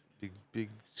 Big,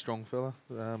 strong fella.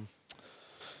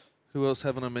 Who else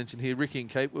haven't I mentioned here? Ricky and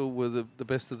Capewell were the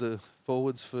best of the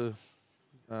forwards for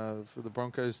the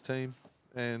Broncos team.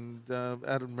 And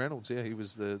Adam Reynolds, he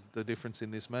was the difference in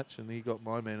this match, and he got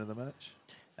my man of the match.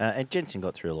 And Jensen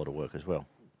got through a lot of work as well.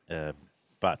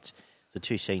 But the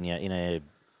 3 senior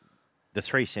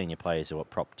players are what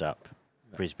propped up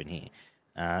Brisbane here.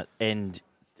 And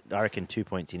I reckon 2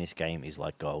 points in this game is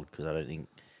like gold, because I don't think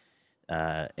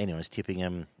anyone's tipping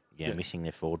them. Missing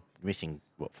their forward, missing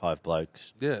 5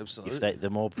 blokes. Yeah, absolutely. If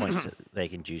the more points that they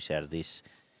can juice out of this,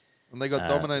 and they got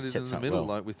dominated in the middle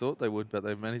like we thought they would, but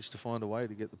they managed to find a way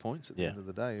to get the points at the end of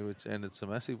the day, and it's a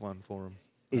massive one for them.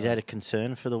 Is that a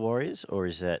concern for the Warriors, or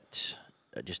is that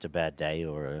just a bad day,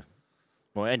 or a?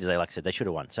 Well, end of the day, like I said, they should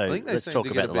have won. So let's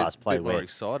talk about the last play. A bit more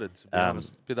excited, to be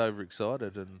honest, a bit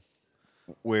overexcited, and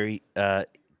where he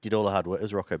did all the hard work. It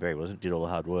was Rocco Berry, wasn't it? Did all the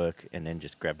hard work and then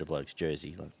just grabbed a bloke's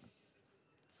jersey.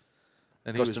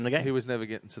 And Cost him the game. he was never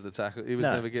getting to the tackle. He was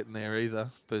never getting there either.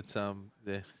 But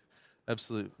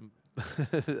absolute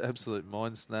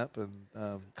mind snap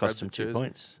and cost him 2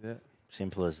 points. Yeah,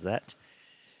 simple as that.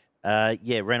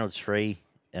 Reynolds 3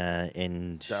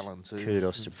 and Dallin too,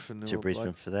 kudos to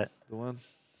Brisbane for that. The one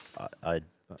I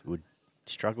would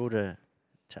struggle to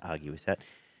argue with that.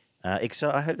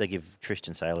 I hope they give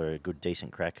Tristan Saylor a good,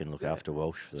 decent crack and look after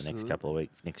Walsh for the next couple of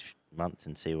weeks, next month,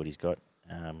 and see what he's got.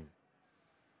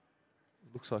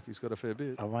 Looks like he's got a fair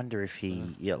bit. I wonder if he,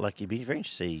 it'd be very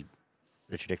interesting to see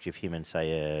the trajectory of him and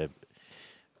say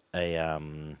a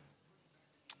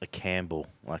Campbell,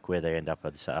 like where they end up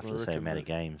after the same amount of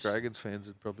games. Dragons fans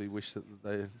would probably wish that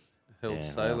they held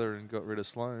Saylor and got rid of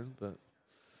Sloan, but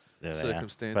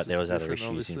circumstances. But there was other issues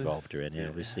obviously involved around it,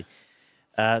 obviously.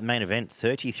 Main event,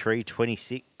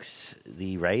 33-26,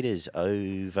 the Raiders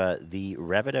over the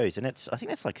Rabbitohs. And I think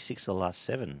that's like 6 of the last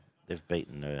 7 they've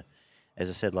beaten. As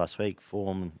I said last week,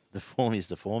 the form is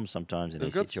the form sometimes in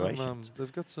these situations.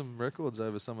 They've got some records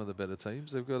over some of the better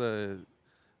teams. They've got I'm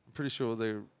pretty sure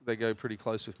they go pretty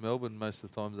close with Melbourne most of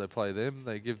the times they play them.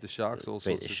 They give the Sharks all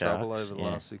sorts of trouble over the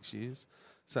last 6 years.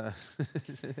 So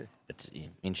it's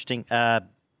interesting.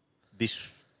 This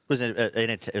was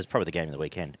it was probably the game of the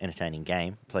weekend. Entertaining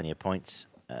game, plenty of points,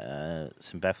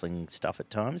 some baffling stuff at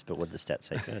times. But what did the stats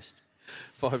say first?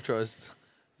 5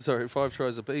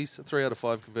 tries apiece. 3 out of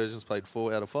 5 conversions played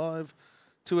 4 out of 5.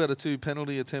 2 out of 2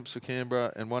 penalty attempts for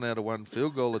Canberra and 1 out of 1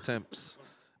 field goal attempts.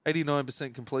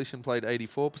 89% completion played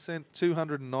 84%.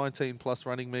 219 plus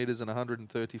running metres and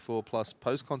 134 plus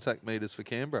post-contact metres for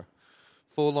Canberra.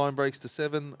 4 line breaks to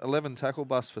 7. 11 tackle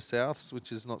busts for Souths,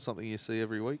 which is not something you see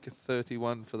every week.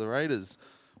 31 for the Raiders.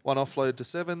 1 offload to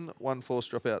 7. 1 forced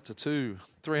drop out to 2.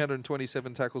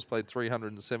 327 tackles played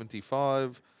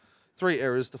 375. 3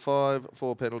 errors to 5,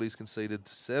 4 penalties conceded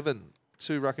to 7.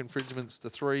 2 ruck infringements to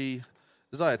 3.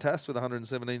 Isaiah Tass with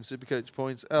 117 Supercoach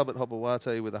points. Albert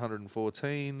Hopewate with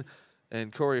 114.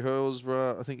 And Corey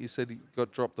Horsburgh, I think he said he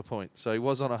got dropped a point. So he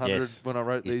was on 100 when I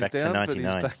wrote these down, but he's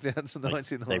back down to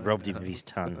 99. They robbed him of his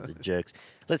ton, the jerks.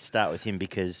 Let's start with him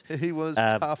because he was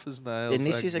tough as nails. And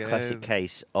this is a classic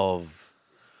case of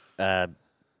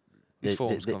his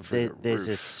form's gone through the there's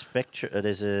roof.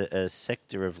 There's a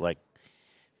sector of like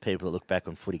people that look back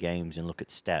on footy games and look at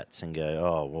stats and go,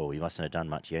 oh, well, he mustn't have done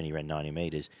much. He only ran 90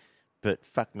 metres. But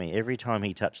fuck me, every time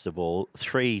he touched the ball,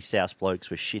 3 South blokes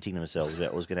were shitting themselves about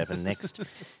what was going to happen next.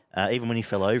 Even when he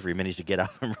fell over, he managed to get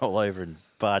up and roll over and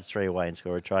barge 3 away and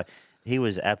score a try. He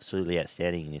was absolutely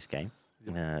outstanding in this game,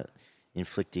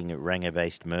 inflicting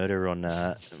Ranger-based murder on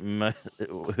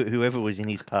whoever was in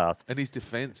his path. And his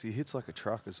defence, he hits like a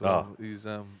truck as well.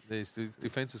 Oh. His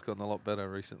defence has gotten a lot better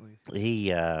recently.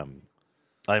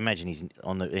 I imagine he's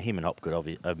him and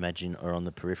Hopgood, I imagine, are on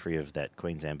the periphery of that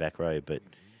Queensland back row, but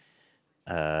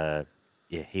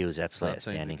he was absolutely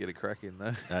outstanding. Get a crack in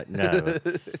though. No,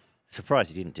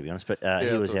 surprised he didn't, to be honest. But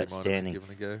he was outstanding.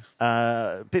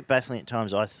 A bit baffling at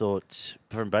times, I thought,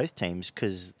 from both teams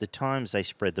because the times they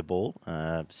spread the ball,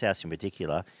 South in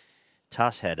particular,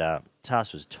 Tass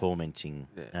was tormenting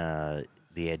the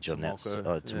edge on that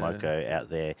Tomoko out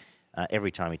there.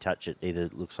 Every time he touched it, either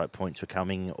looks like points were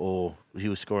coming or he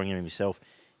was scoring him himself.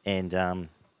 And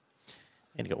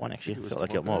he got one, actually. Felt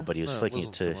like he got more, but he was flicking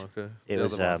it to... Tomoko. It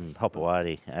was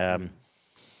Hopewate. Not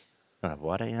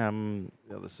Hopewate.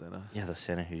 The other centre. The other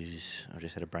centre who's... I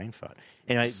just had a brain fart.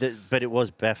 Anyway, but it was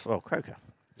baffling... Oh, Croker.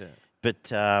 Yeah. But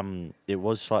it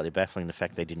was slightly baffling the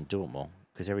fact they didn't do it more.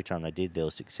 Because every time they did, there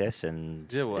was success. And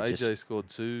AJ scored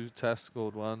 2. Tass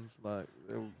scored 1. Like...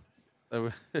 They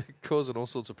were causing all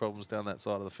sorts of problems down that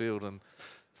side of the field, and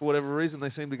for whatever reason, they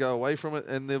seemed to go away from it.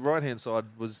 And the right-hand side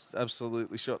was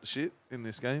absolutely shot to shit in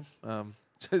this game.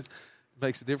 It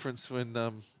makes a difference when,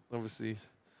 obviously,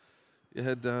 you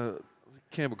had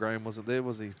Campbell Graham wasn't there,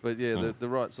 was he? But, the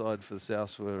right side for the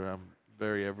Souths were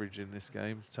very average in this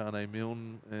game. Tane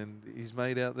Milne and his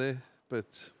mate out there.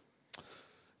 But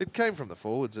it came from the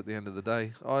forwards at the end of the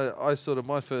day.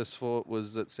 My first thought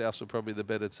was that Souths were probably the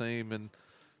better team, and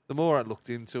the more I looked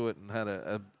into it and had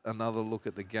another look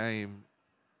at the game,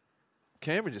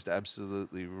 Canberra just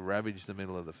absolutely ravaged the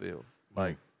middle of the field.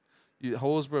 Like,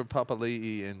 Horsburgh,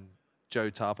 Papali'i and Joe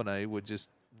Tarpanay were just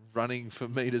running for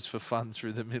metres for fun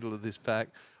through the middle of this pack.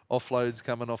 Offloads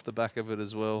coming off the back of it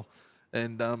as well.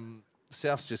 And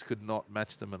Souths just could not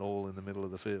match them at all in the middle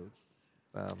of the field.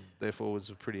 Their forwards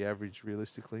were pretty average,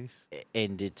 realistically.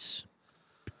 And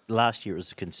last year it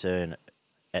was a concern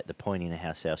at the point in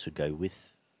how Souths would go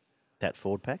with that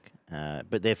forward pack,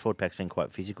 but their forward pack's been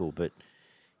quite physical. But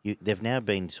they've now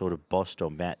been sort of bossed or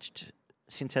matched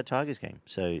since our Tigers game.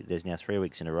 So there's now 3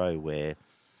 weeks in a row where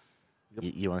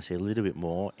You want to see a little bit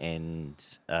more. And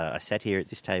I sat here at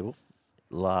this table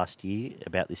last year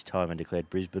about this time and declared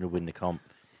Brisbane would win the comp.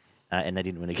 And they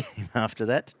didn't win a game after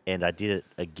that. And I did it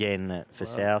again for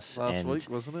Souths. Last week,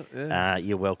 wasn't it? Yeah.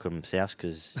 You're welcome, Souths,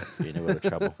 because you're in a lot of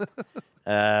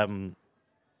trouble.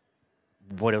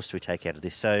 What else do we take out of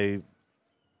this? So,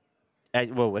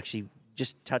 actually,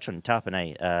 just touch on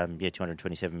Tarpanay.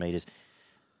 227 metres.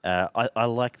 I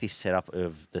like this setup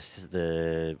of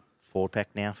the forward pack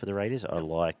now for the Raiders. I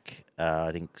like,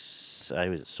 I think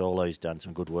Solo's done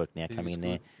some good work now coming in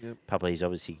there. Yep. Publi's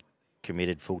obviously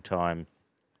committed full-time.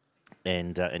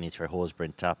 And you throw Horsburgh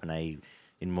and Tarpanay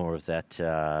in more of that,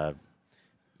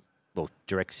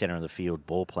 direct centre of the field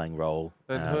ball-playing role.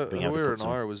 And Herrera and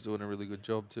Ira was doing a really good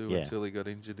job too until he got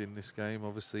injured in this game.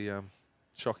 Obviously,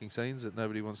 shocking scenes that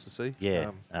nobody wants to see.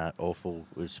 Yeah, awful.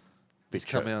 He's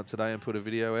come out today and put a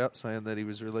video out saying that he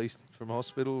was released from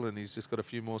hospital and he's just got a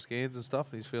few more scans and stuff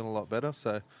and he's feeling a lot better.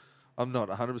 So I'm not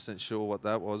 100% sure what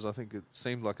that was. I think it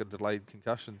seemed like a delayed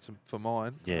concussion for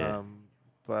mine. Yeah.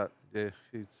 But, yeah,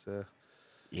 it's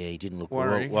he didn't look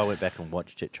worrying. Well, I went back and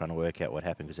watched it trying to work out what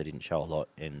happened because they didn't show a lot.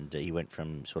 And he went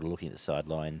from sort of looking at the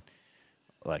sideline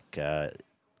like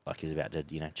he was about to,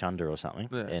 chunder or something.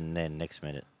 Yeah. And then next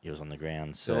minute he was on the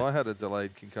ground. So I had a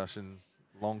delayed concussion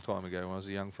a long time ago when I was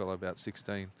a young fellow, about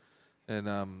 16. And,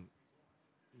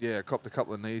 I copped a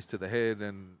couple of knees to the head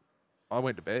and I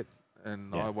went to bed.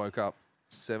 And I woke up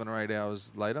 7 or 8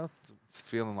 hours later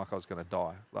feeling like I was going to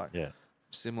die.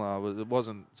 Similar. It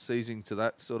wasn't seizing to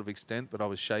that sort of extent, but I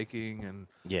was shaking and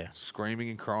screaming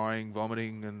and crying,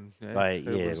 vomiting, and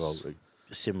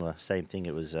similar, same thing.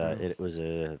 It was it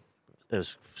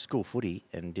was school footy,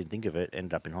 and didn't think of it.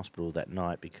 Ended up in hospital that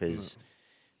night because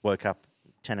woke up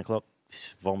 10 o'clock,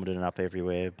 vomiting up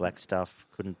everywhere, black stuff.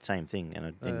 Same thing.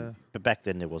 But back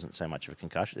then there wasn't so much of a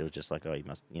concussion. It was just like, you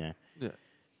must,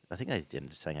 I think they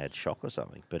ended up saying I had shock or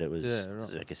something, but it was,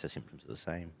 I guess the symptoms are the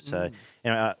same. So,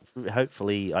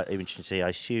 hopefully, I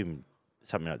assume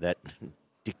something like that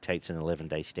dictates an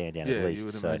 11-day stand down at least. You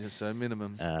would imagine so,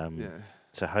 minimum.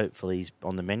 So hopefully he's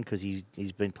on the mend because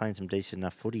he's been playing some decent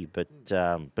enough footy, but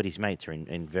his mates are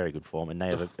in very good form and they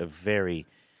have a very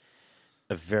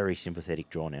sympathetic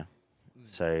draw now.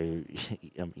 So,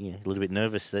 I'm a little bit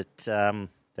nervous that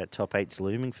that top eight's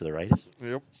looming for the Raiders.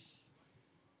 Yep.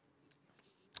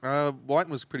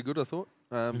 Whiten was pretty good, I thought.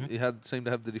 He seemed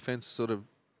to have the defence sort of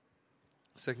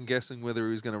second-guessing whether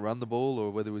he was going to run the ball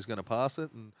or whether he was going to pass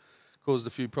it, and caused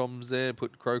a few problems there,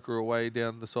 put Croker away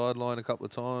down the sideline a couple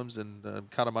of times and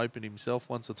cut him open himself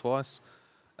once or twice.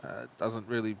 Doesn't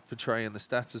really portray in the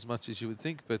stats as much as you would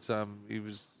think, but I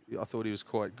thought he was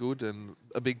quite good and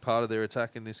a big part of their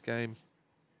attack in this game.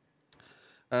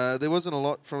 There wasn't a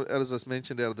lot, as I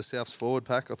mentioned, out of the South's forward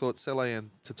pack. I thought Sele and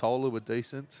Totola were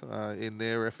decent in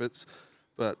their efforts,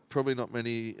 but probably not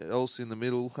many else in the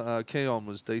middle. Keon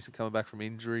was decent coming back from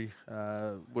injury.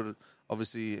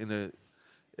 Obviously,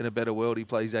 in a better world, he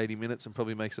plays 80 minutes and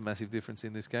probably makes a massive difference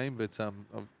in this game. But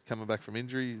coming back from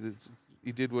injury,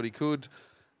 he did what he could.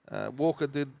 Walker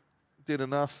did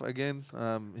enough again.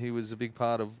 He was a big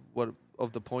part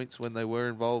of the points when they were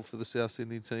involved for the South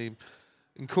Sydney team.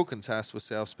 And Cook and Tass were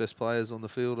South's best players on the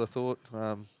field, I thought.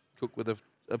 Cook with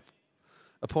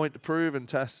a point to prove, and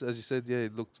Tass, as you said, he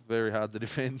looked very hard to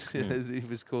defend. He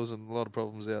was causing a lot of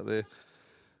problems out there.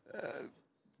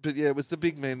 But it was the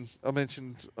big men. I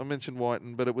mentioned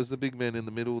Whiten, but it was the big men in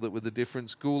the middle that were the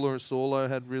difference. Gula and Saulo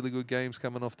had really good games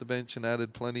coming off the bench and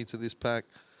added plenty to this pack.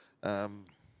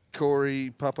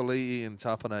 Corey, Papali'i, and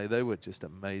Tapane, they were just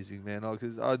amazing, man.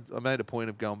 I made a point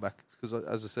of going back because,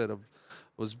 as I said, I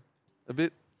was a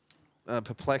bit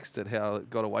perplexed at how it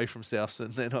got away from Souths,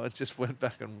 and then I just went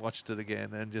back and watched it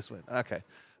again and just went, okay,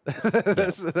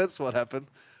 that's what happened.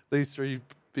 These three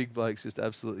big blokes just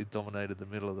absolutely dominated the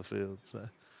middle of the field. So,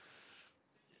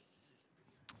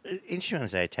 interesting to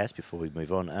say a task before we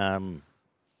move on.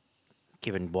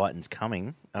 Given Whiten's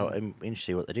coming, I'm interested to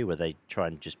see what they do. Whether they try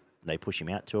and they push him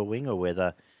out to a wing, or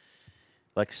whether,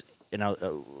 I think I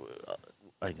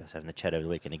was having a chat over the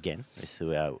weekend again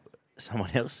with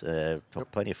someone else.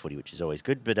 Talked plenty of footy, which is always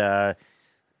good. But a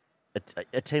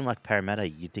team like Parramatta,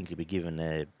 you'd think would be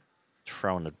given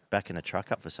throwing it back in a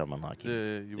truck up for someone like him.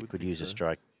 Yeah, you would could think use so. a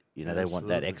strike. They want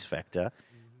that X factor,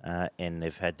 and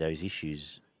they've had those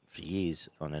issues for years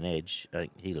on an edge. I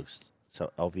think he looks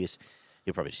so obvious.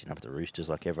 He'll probably sit up at the Roosters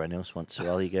like everyone else once in a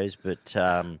while he goes. But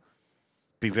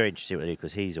be very interested what they do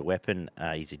because he's a weapon.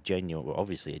 He's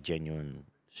obviously a genuine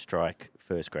strike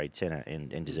first grade centre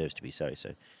and deserves to be so.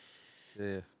 So.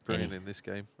 Yeah, brilliant in this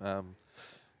game.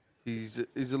 He's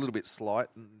a little bit slight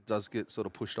and does get sort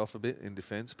of pushed off a bit in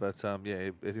defence, but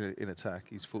in attack,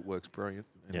 his footwork's brilliant,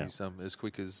 and he's as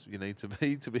quick as you need to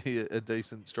be a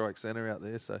decent strike centre out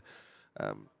there. So,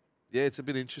 it's a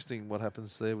bit interesting what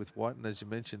happens there with White, and as you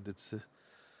mentioned, it's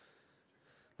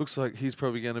looks like he's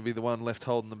probably going to be the one left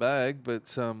holding the bag,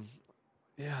 but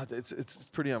it's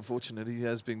pretty unfortunate. He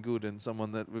has been good and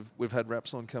someone that we've had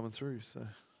raps on coming through. So.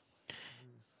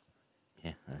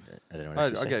 Yeah, I don't know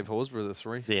what I gave Horsburgh the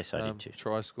 3. Yes, I did too.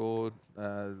 Try scored.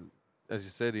 As you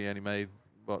said, he only made,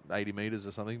 80 metres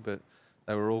or something, but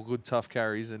they were all good, tough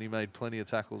carries, and he made plenty of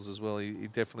tackles as well. He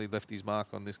definitely left his mark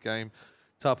on this game.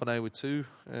 Tapane with 2,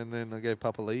 and then I gave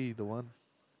Papa Lee the 1.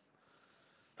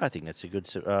 I think that's a good...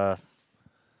 all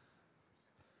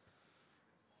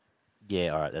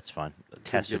right, that's fine.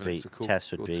 Tass would be...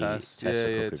 Tass would be...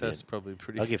 Tass probably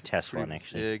pretty... I'll give Tass 1,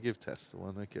 actually. Yeah, give Tass the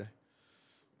 1, okay.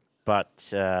 But,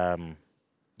 he's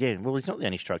not the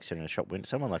only strike centre in the shop. When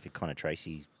someone like a Connor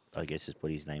Tracy, I guess, has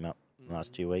put his name up in the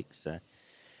last 2 weeks. So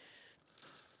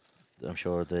I'm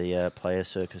sure the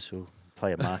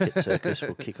player market circus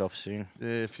will kick off soon.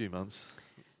 Yeah, a few months.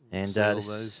 And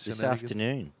this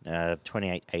afternoon,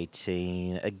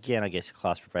 28-18. Again, I guess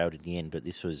class prevailed in the end, but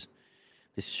this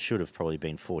should have probably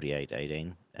been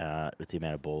 48-18 with the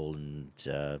amount of ball and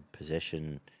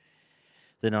possession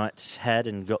the Knights had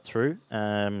and got through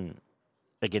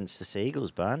against the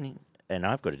Seagulls, Barney. And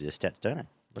I've got to do the stats, don't I?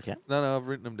 Look out. No, I've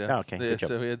written them down. Oh, okay. Yeah,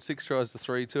 so we had 6 tries to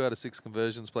 3, 2 out of 6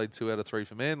 conversions, played 2 out of 3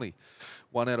 for Manly.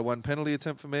 1 out of 1 penalty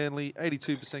attempt for Manly,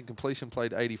 82% completion,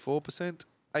 played 84%,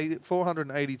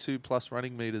 482 plus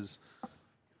running metres.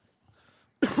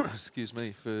 Excuse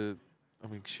me,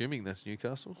 I'm assuming that's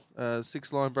Newcastle.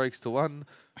 6 line breaks to 1,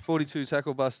 42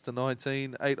 tackle busts to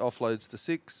 19, 8 offloads to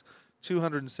 6,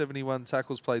 271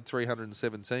 tackles played,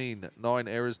 317, 9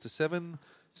 errors to 7,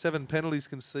 7 penalties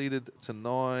conceded to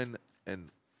 9, and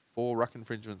 4 ruck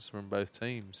infringements from both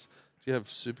teams. Do you have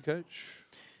Supercoach?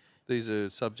 These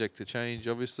are subject to change,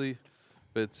 obviously,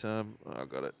 but I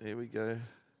got it. Here we go.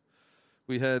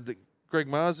 We had Greg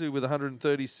Marzu with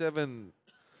 137,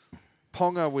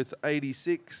 Ponga with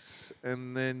 86,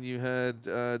 and then you had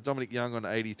Dominic Young on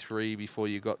 83 before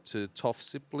you got to Toff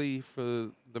Sipley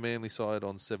for the Manly side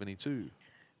on 72.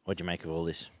 What'd you make of all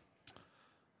this?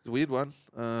 It's a weird one.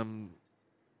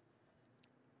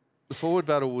 The forward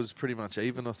battle was pretty much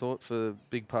even, I thought, for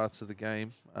big parts of the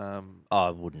game. I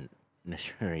wouldn't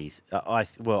necessarily... I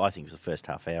think it was the first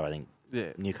half hour. I think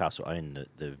Newcastle owned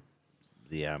the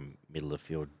middle of the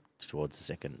field towards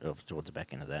the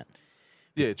back end of that.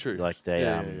 Yeah, true. Like they,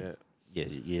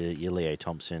 your Leo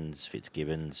Thompsons,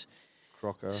 Fitzgibbons,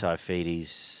 Crocker,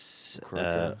 Saifidis,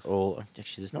 all.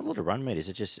 Actually, there's not a lot of run meters.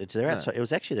 It's their outside. It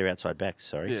was actually their outside backs.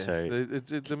 Sorry, yeah, so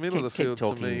the middle of the field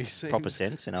to me proper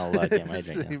sense, and I'll get my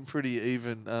drink now. Seemed pretty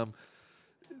even.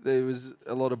 There was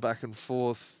a lot of back and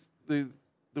forth. The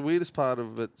weirdest part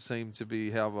of it seemed to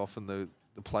be how often the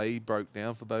play broke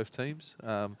down for both teams.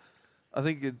 I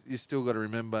think you still got to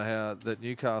remember how that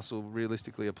Newcastle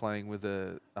realistically are playing with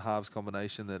a halves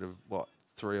combination that have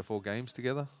 3 or 4 games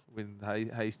together with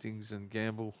Hastings and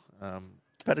Gamble.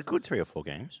 But a good 3 or 4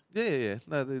 games. Yeah.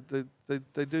 No,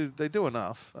 they do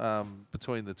enough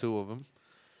between the two of them.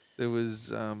 There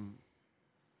was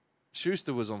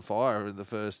Schuster was on fire in the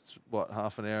first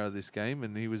half an hour of this game,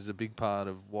 and he was a big part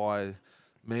of why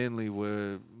Manly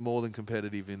were more than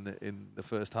competitive in the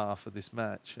first half of this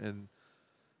match. And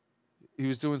he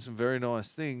was doing some very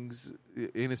nice things.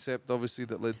 Intercept, obviously,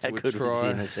 that led to a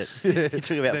try. He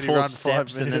took about 4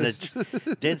 steps, and then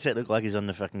a dead set looked like he was on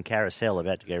the fucking carousel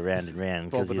about to go round and round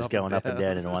because he was going up and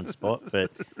down in one spot. But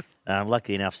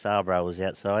luckily enough, Sabra was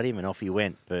outside him, and off he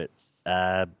went. But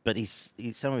he's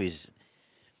some of his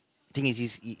thing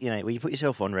is when you put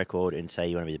yourself on record and say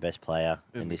you want to be the best player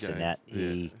and this and that,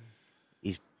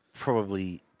 he's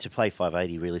probably to play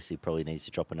 580. Realistically, probably needs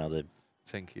to drop another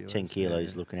 10 kilos. 10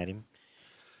 kilos looking at him.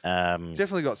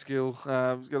 Definitely got skill.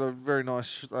 He's got a very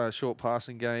nice short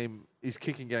passing game. His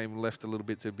kicking game left a little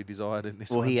bit to be desired in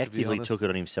this one. Well, he actively took it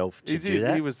on himself to do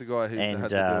that. He was the guy who had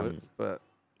to do it. But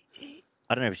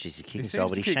I don't know if it's just a kicking style,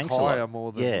 but he shanks higher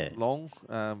more than long,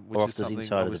 which is something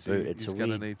inside of the boot. He's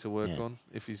going to need to work on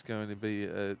if he's going to be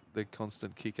the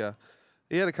constant kicker.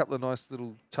 He had a couple of nice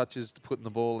little touches to putting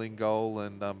the ball in goal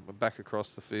and back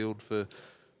across the field for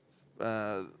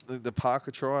the Parker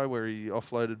try where he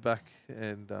offloaded back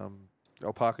and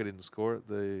Parker didn't score it.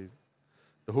 The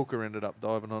hooker ended up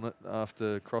diving on it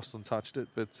after Crossland touched it.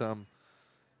 But,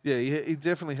 he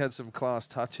definitely had some class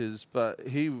touches, but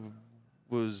he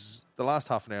was the last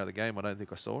half an hour of the game, I don't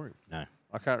think I saw him. No.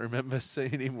 I can't remember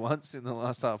seeing him once in the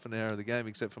last half an hour of the game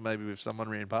except for maybe if someone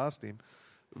ran past him.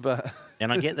 But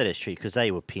and I get that it's true because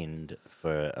they were pinned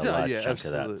for a large chunk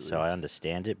absolutely. of that, so I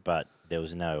understand it. But there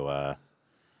was no.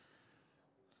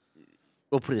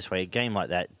 We'll put it this way: a game like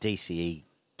that, DCE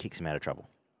kicks them out of trouble.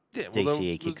 Yeah, well,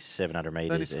 DCE kicks 700 metres.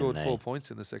 They only scored 4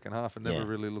 points in the second half and never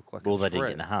really looked like a they threat. didn't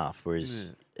get in the half.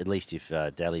 Whereas at least if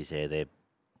Daly's there,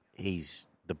 he's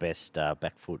the best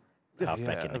back foot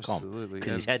halfback in the comp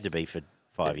because he's had to be for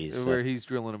 5 years. Where he's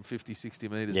drilling them 50, 60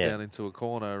 metres down into a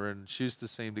corner, and Schuster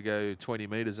seemed to go 20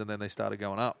 metres and then they started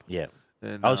going up. Yeah.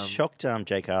 And, I was shocked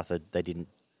Jake Arthur, they didn't,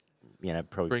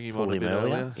 probably bring him pull on him a bit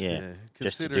earlier. Yeah.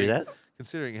 Just to do that.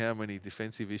 Considering how many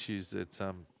defensive issues that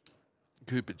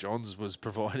Cooper Johns was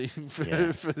providing for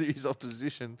his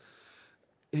opposition,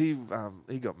 he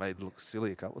got made look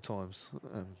silly a couple of times.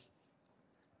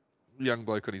 Young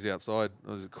bloke on his outside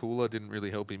was cooler, didn't really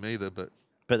help him either. But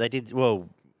they did, well,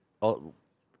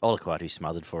 Olaquatu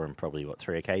smothered for him probably,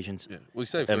 3 occasions? Yeah, we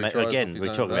saved 3 tries again, off his we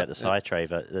own talk about bat.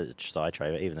 the try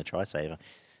traver, even the try saver.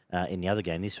 In the other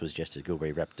game, this was just as good where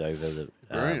he wrapped over the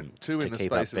brilliant. 2 in the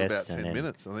space of about 10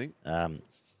 minutes, I think.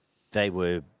 They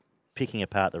were picking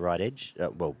apart the right edge,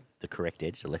 the correct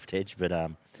edge, the left edge, but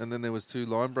and then there was 2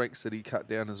 line breaks that he cut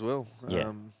down as well.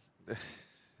 Yeah. He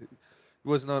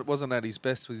wasn't at his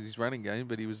best with his running game,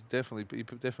 but he definitely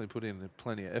put in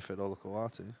plenty of effort.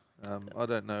 Olaquatu. I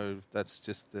don't know if that's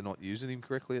just they're not using him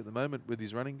correctly at the moment with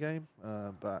his running game,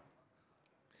 but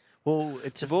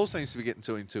the ball seems to be getting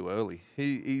to him too early.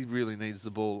 He really needs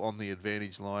the ball on the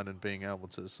advantage line and being able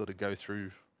to sort of go through,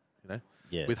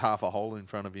 with half a hole in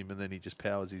front of him, and then he just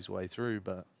powers his way through.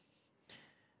 But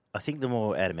I think the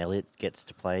more Adam Elliott gets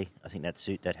to play, I think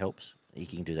that helps. He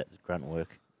can do that grunt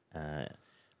work a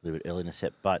little bit early in the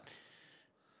set, but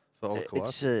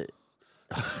it's idiot.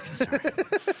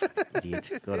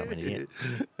 God, I'm an idiot.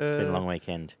 It's been a long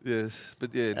weekend. Yes,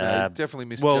 but definitely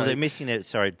missed. Well, Jake. they're missing it.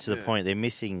 Sorry, to the point, they're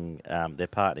missing their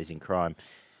partners in crime.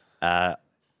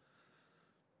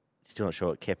 Still not sure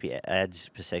what Kepi adds.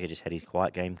 Paseka just had his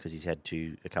quiet game because he's had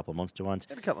a couple of monster ones.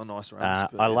 Had a couple of nice runs.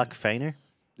 I like Fainer.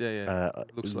 Yeah.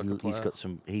 Looks like a player. He's got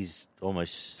some. He's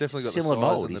almost definitely got similar the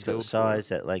size mold. and He's the got the build size,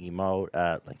 that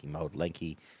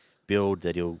lanky build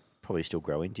that he'll probably still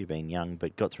grow into, being young,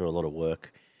 but got through a lot of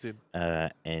work. Did.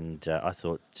 And I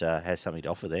thought has something to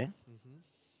offer there.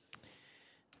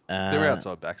 Their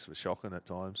outside backs were shocking at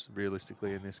times,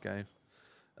 realistically, in this game.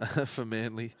 For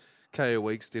Manly, KO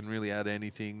Weeks didn't really add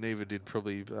anything. Neither did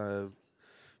probably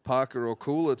Parker or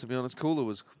Cooler, to be honest. Cooler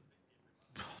was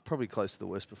probably close to the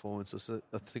worst performance I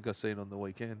think I've seen on the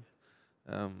weekend.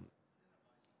 And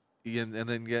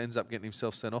then ends up getting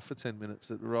himself sent off for 10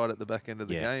 minutes right at the back end of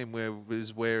the game,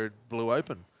 where it blew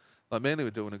open. Like Manly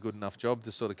were doing a good enough job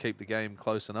to sort of keep the game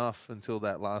close enough until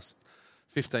that last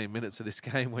 15 minutes of this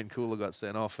game when Cooler got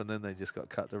sent off, and then they just got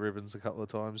cut to ribbons a couple of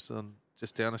times and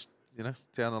just down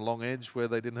a long edge where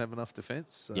they didn't have enough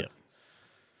defence. So. Yeah.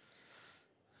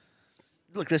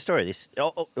 Look, the story of this.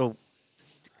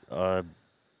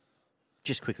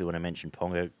 Just quickly want to mention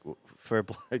Ponga. For a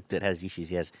bloke that has issues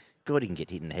he has, God, he can get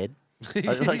hit in the head. You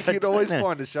can always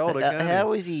find a shoulder, can't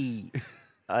How is he...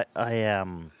 Dead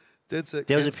set.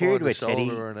 There was a period where Teddy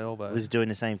was was doing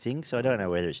the same thing, so I don't know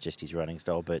whether it's just his running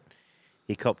style, but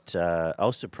he copped... I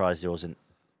was surprised there wasn't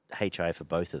HI for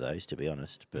both of those, to be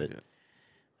honest, but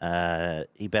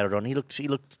he battled on. He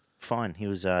looked fine. He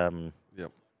was early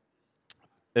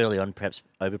on perhaps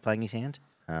overplaying his hand,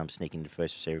 sneaking into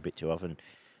first receiver a bit too often.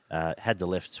 Had the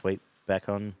left sweep back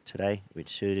on today, which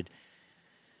suited.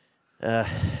 I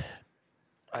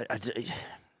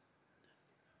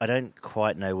don't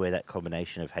quite know where that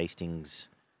combination of Hastings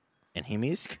and him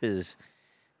is, because,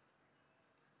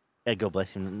 God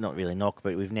bless him, not really knock,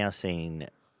 but we've now seen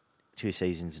 2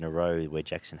 seasons in a row where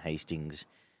Jackson Hastings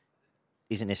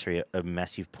isn't necessarily a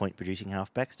massive point-producing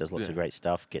halfback, does lots of great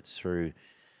stuff, gets through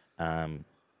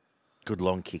good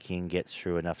long kicking, gets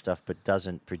through enough stuff, but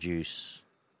doesn't produce...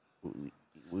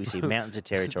 We see mountains of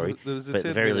territory, but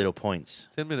very little points.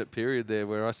 10-minute period there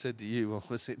where I said to you while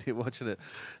we're sitting here watching it,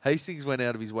 Hastings went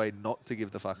out of his way not to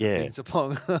give the fucking thing to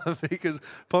Ponga because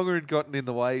Ponga had gotten in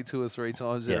the way 2 or 3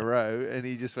 times in a row, and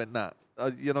he just went, nah,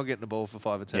 you're not getting the ball for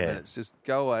 5 or 10 minutes. Just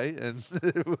go away, and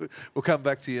we'll come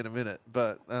back to you in a minute.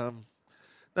 But no,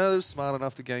 they were smart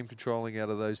enough to game controlling out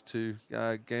of those 2.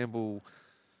 Gamble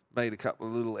made a couple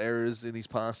of little errors in his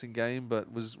passing game,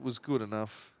 but was good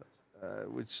enough.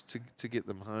 Which to get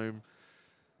them home.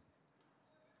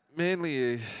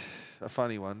 Manly a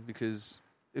funny one, because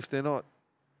if they're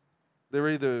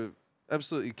either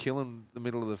absolutely killing the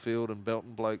middle of the field and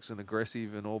belting blokes and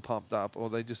aggressive and all pumped up, or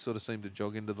they just sort of seem to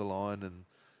jog into the line and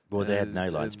Well, they had no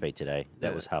line speed today.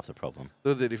 That was half the problem.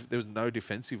 There was no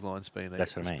defensive line speed,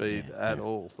 That's what I mean, speed at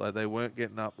all. Like, they weren't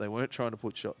getting up. They weren't trying to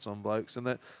put shots on blokes. And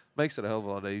that makes it a hell of a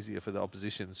lot easier for the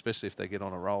opposition, especially if they get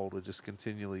on a roll, to just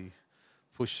continually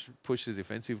push the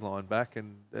defensive line back.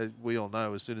 And we all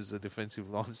know as soon as the defensive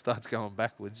line starts going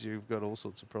backwards, you've got all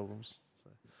sorts of problems. So.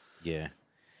 Yeah.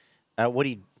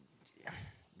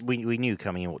 We knew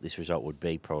coming in what this result would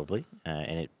be probably,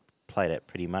 and it played out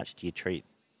pretty much. Do you take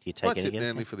it against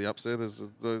Manly for the upset?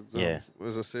 As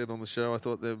I said on the show, I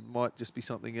thought there might just be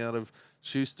something out of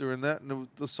Schuster and that, and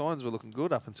the signs were looking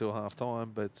good up until half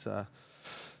time. But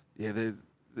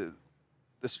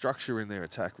the structure in their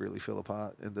attack really fell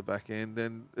apart in the back end,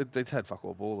 and they'd had fuck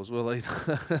all ball as well.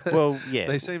 Well, yeah,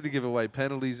 they seemed to give away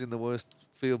penalties in the worst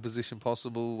field position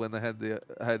possible. When they had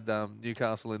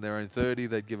Newcastle in their own 30,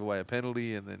 they'd give away a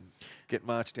penalty and then get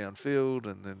marched downfield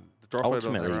and then drop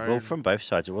ultimately, it on their own. Well, from both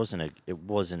sides, it wasn't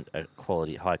a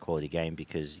high quality game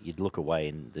because you'd look away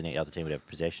and the other team would have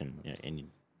possession, and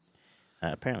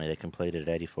apparently they completed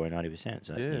at 84 and 90%.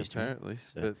 So that's news to me. Apparently,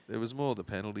 but it was more the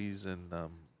penalties and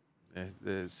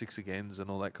the six agains and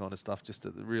all that kind of stuff, just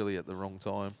really at the wrong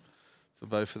time for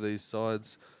both of these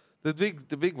sides. The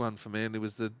big one for Manly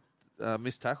was the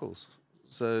missed tackles.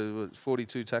 So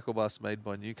 42 tackle busts made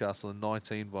by Newcastle and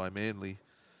 19 by Manly.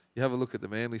 You have a look at the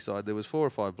Manly side, there was 4 or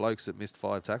 5 blokes that missed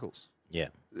 5 tackles. Yeah.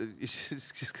 You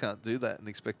just can't do that and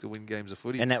expect to win games of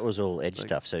footy. And that was all edge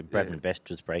stuff. So Bradman Best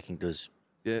was breaking,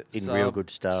 real good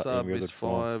start. Saab in real missed good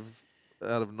form.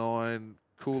 5 out of 9.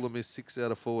 Cooler missed 6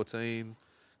 out of 14.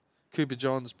 Cooper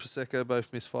Johns, Paseka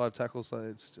both missed 5 tackles. So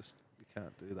it's just, you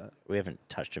can't do that. We haven't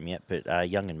touched them yet, but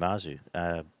Young and Marzu,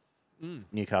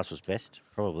 Newcastle's best,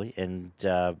 probably. And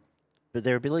but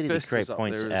their ability Best to create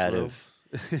points out of...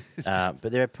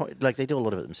 but they do a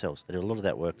lot of it themselves. They do a lot of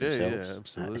that work themselves. Yeah,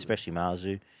 absolutely. Especially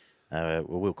Marzu.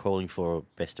 We were calling for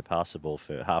best to pass the ball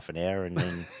for half an hour, and then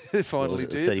finally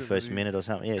did. 31st minute or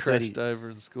something. Yeah, crashed over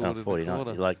and scored in 49.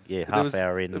 the corner. Half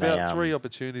hour in. About 3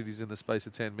 opportunities in the space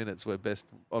of 10 minutes where Best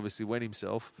obviously went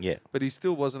himself. Yeah, but he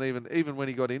still wasn't even when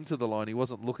he got into the line, he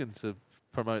wasn't looking to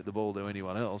promote the ball to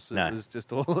anyone else. It was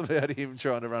just all about him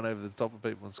trying to run over the top of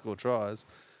people and score tries.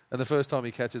 And the first time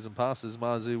he catches and passes,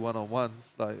 Marzu one-on-one,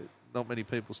 like not many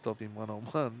people stopped him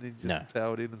one-on-one. He just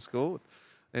powered in and scored.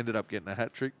 Ended up getting a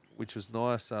hat-trick, which was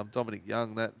nice. Dominic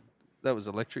Young, that was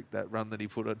electric, that run that he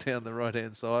put down the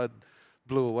right-hand side.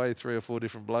 Blew away 3 or 4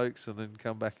 different blokes and then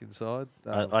come back inside.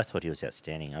 I thought he was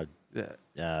outstanding.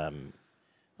 Marzu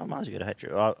got a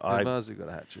hat-trick. Marzu got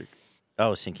a hat-trick. I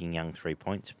was thinking Young 3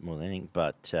 points more than anything,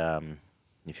 but...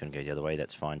 if you want to go the other way,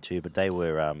 that's fine too. But they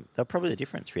were probably the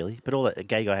difference, really. But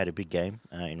Gay Guy had a big game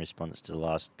in response to the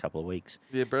last couple of weeks.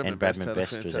 Yeah, Bradman Best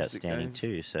was outstanding game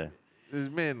too. So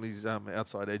Manly's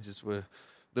outside edges were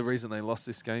the reason they lost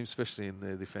this game, especially in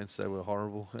their defence. They were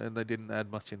horrible, and they didn't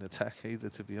add much in attack either,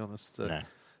 to be honest. So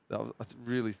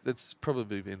that's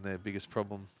probably been their biggest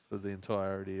problem for the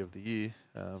entirety of the year.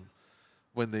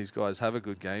 When these guys have a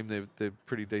good game, they're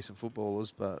pretty decent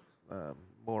footballers, but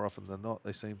more often than not,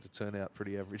 they seem to turn out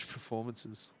pretty average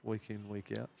performances week in,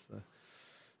 week out. So,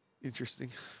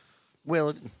 interesting.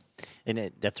 Well,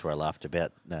 and that's where I laughed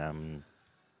about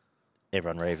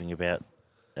everyone raving about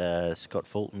Scott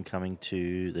Fulton coming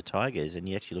to the Tigers, and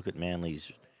you actually look at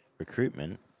Manly's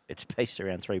recruitment, it's based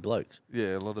around 3 blokes.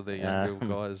 Yeah, a lot of their young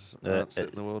guys aren't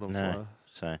setting the world on fire.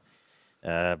 So,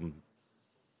 well,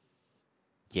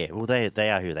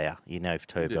 they are who they are.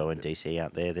 Tobo and DC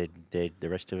out there. They're the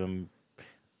rest of them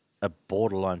are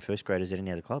borderline first graders at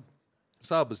any other club.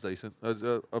 Saab was decent. I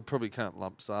probably can't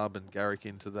lump Saab and Garrick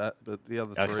into that, but the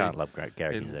other 3... I can't lump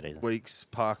Garrick into that either. Weeks,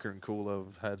 Parker and Cooler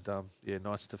have had,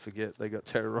 nights to forget. They got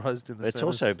terrorised in the It's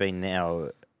centres. also been now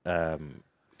a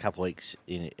couple of weeks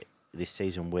in this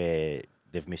season where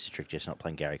they've missed a trick just not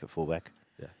playing Garrick at fullback.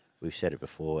 Yeah. We've said it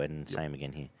before, and same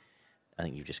again here. I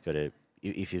think you've just got to...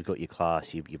 If you've got your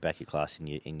class, you back your class in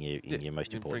your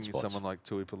most important spots. Bring someone like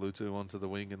Tui Palutu onto the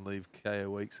wing and leave KO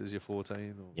Weeks as your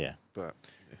 14. But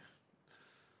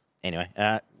anyway,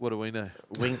 what do we know?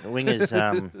 Wingers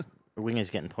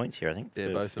getting points here, I think. Yeah,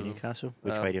 both of them. Newcastle.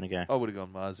 Which way do you want to go? I would have gone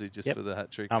Marzu just for the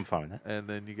hat trick. I'm fine with that. And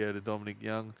then you go to Dominic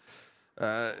Young.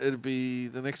 It'd be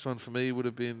the next one for me would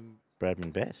have been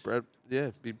Bradman Best. Be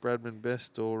Bradman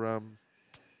Best or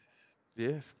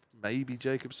maybe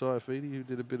Jacob Saifidi, who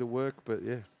did a bit of work, but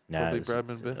probably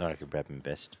Bradman Best. I reckon Bradman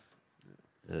Best.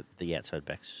 The outside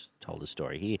backs told the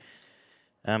story here.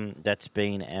 That's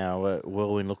been our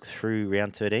whirlwind look through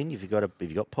round 13. Have you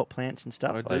got pot plants and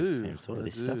stuff? I do. I haven't thought of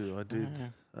this stuff. I did.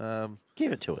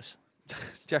 Give it to us.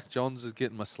 Jack Johns is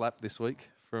getting my slap this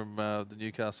week from the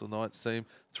Newcastle Knights team.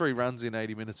 3 runs in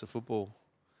 80 minutes of football.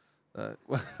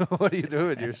 What are you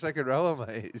doing? You're a second rower,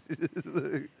 mate.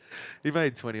 He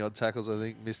made 20-odd tackles, I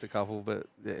think, missed a couple, but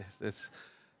yeah, that's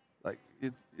like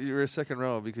you're a second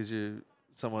rower because you're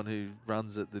someone who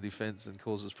runs at the defence and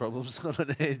causes problems on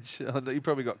an edge. He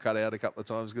probably got cut out a couple of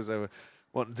times because they were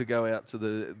wanting to go out to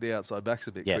the outside backs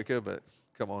a bit quicker, but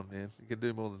come on, man. You can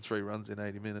do more than 3 runs in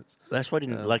 80 minutes. That's why I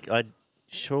didn't I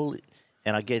surely,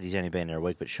 and I get he's only been there a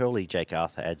week, but surely Jake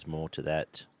Arthur adds more to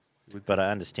that. But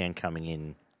I understand coming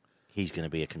in, he's going to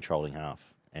be a controlling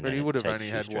half. But he would have only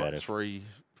had,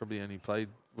 probably only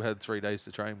had 3 days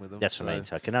to train with him. That's what I mean.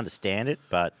 So I can understand it,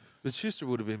 but Schuster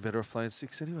would have been better off playing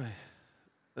 6 anyway.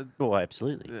 Oh,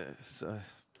 absolutely. Yeah, so,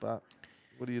 but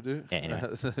what do you do? Yeah, anyway.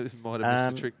 Might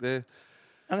have missed a trick there.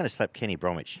 I'm going to slap Kenny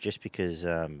Bromwich just because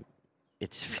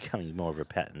it's becoming more of a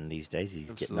pattern these days.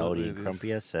 He's getting older and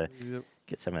crumpier, so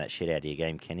get some of that shit out of your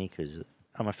game, Kenny, because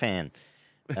I'm a fan.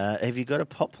 Have you got a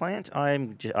pot plant?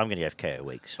 I'm going to go KO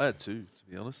weeks. I had 2, to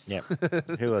be honest. Yeah.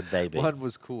 Who would they be? One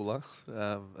was Cooler,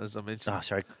 as I mentioned. Oh,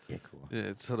 sorry. Yeah, Cooler. Yeah,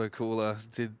 it's sort of Cooler.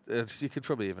 You could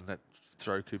probably even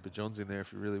throw Cooper Johns in there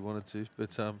if you really wanted to.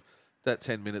 But that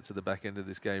 10 minutes at the back end of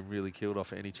this game really killed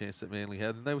off any chance that Manly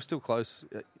had. And they were still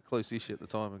close-ish at the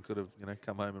time and could have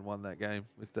come home and won that game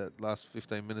with that last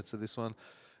 15 minutes of this one.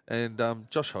 And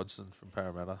Josh Hodgson from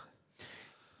Parramatta.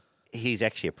 He's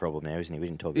actually a problem now, isn't he? We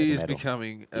didn't talk about him. He is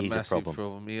becoming a massive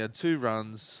problem. He had 2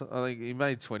 runs. I think he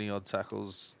made 20-odd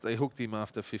tackles. They hooked him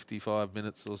after 55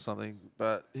 minutes or something.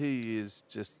 But he is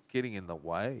just getting in the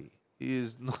way. He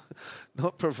is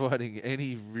not providing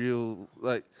any real...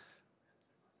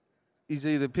 He's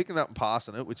either picking up and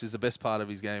passing it, which is the best part of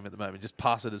his game at the moment. Just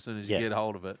pass it as soon as you get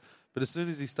hold of it. But as soon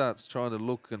as he starts trying to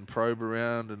look and probe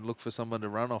around and look for someone to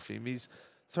run off him, he's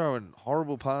throwing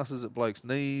horrible passes at blokes'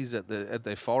 knees, at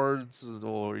their foreheads,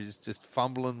 or he's just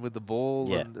fumbling with the ball.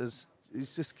 Yeah. And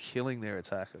he's just killing their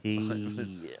attack.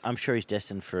 I'm sure he's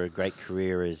destined for a great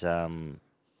career as an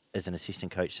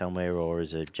assistant coach somewhere or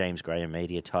as a James Graham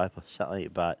media type or something,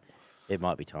 but it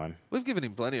might be time. We've given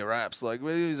him plenty of raps. Like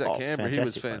when he was at Canberra, he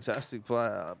was a fantastic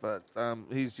player, but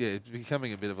he's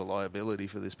becoming a bit of a liability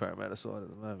for this Parramatta side at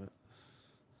the moment.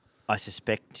 I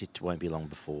suspect it won't be long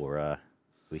before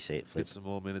we see it flip. Get some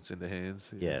more minutes into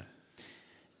hands. Yeah.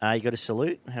 You got a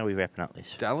salute? How are we wrapping up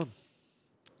this? Dallin.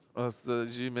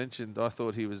 As you mentioned, I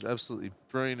thought he was absolutely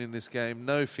brilliant in this game.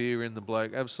 No fear in the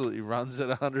bloke. Absolutely runs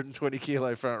at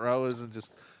 120-kilo front rowers and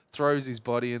just throws his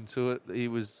body into it.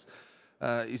 He's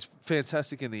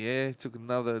fantastic in the air. Took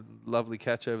another lovely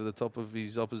catch over the top of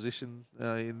his opposition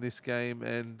in this game.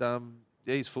 And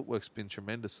his footwork's been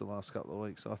tremendous the last couple of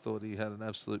weeks. I thought he had an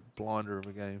absolute blinder of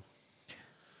a game.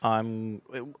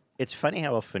 It's funny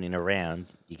how often in a round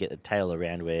you get a tail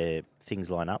around where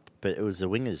things line up, but it was the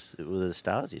wingers, it was the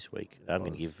stars this week. I'm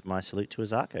going to give my salute to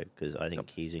Azarko because I think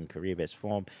he's in career best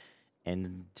form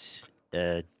and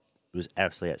was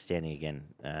absolutely outstanding again.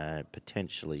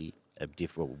 Potentially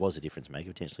was a difference maker,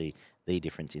 potentially the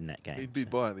difference in that game. He'd be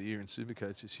buy of the year in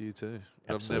Supercoach this year too.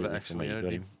 Absolutely. I've never actually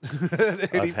owned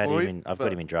him. I've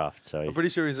got him in draft, so I'm pretty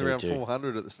sure he's around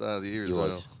 400 at the start of the year as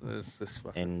well.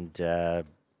 And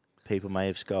people may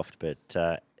have scoffed, but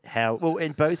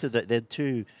and both of they're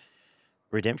 2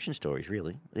 redemption stories,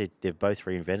 really. They've both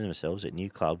reinvented themselves at new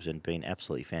clubs and been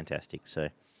absolutely fantastic. So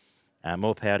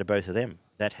more power to both of them.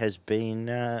 That has been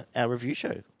our review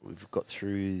show. We've got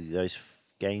through those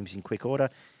games in quick order.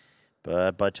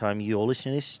 But by the time you all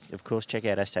listen to this, of course, check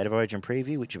out our State of Origin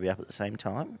preview, which will be up at the same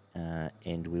time.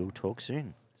 And we'll talk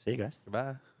soon. See you guys.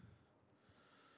 Goodbye.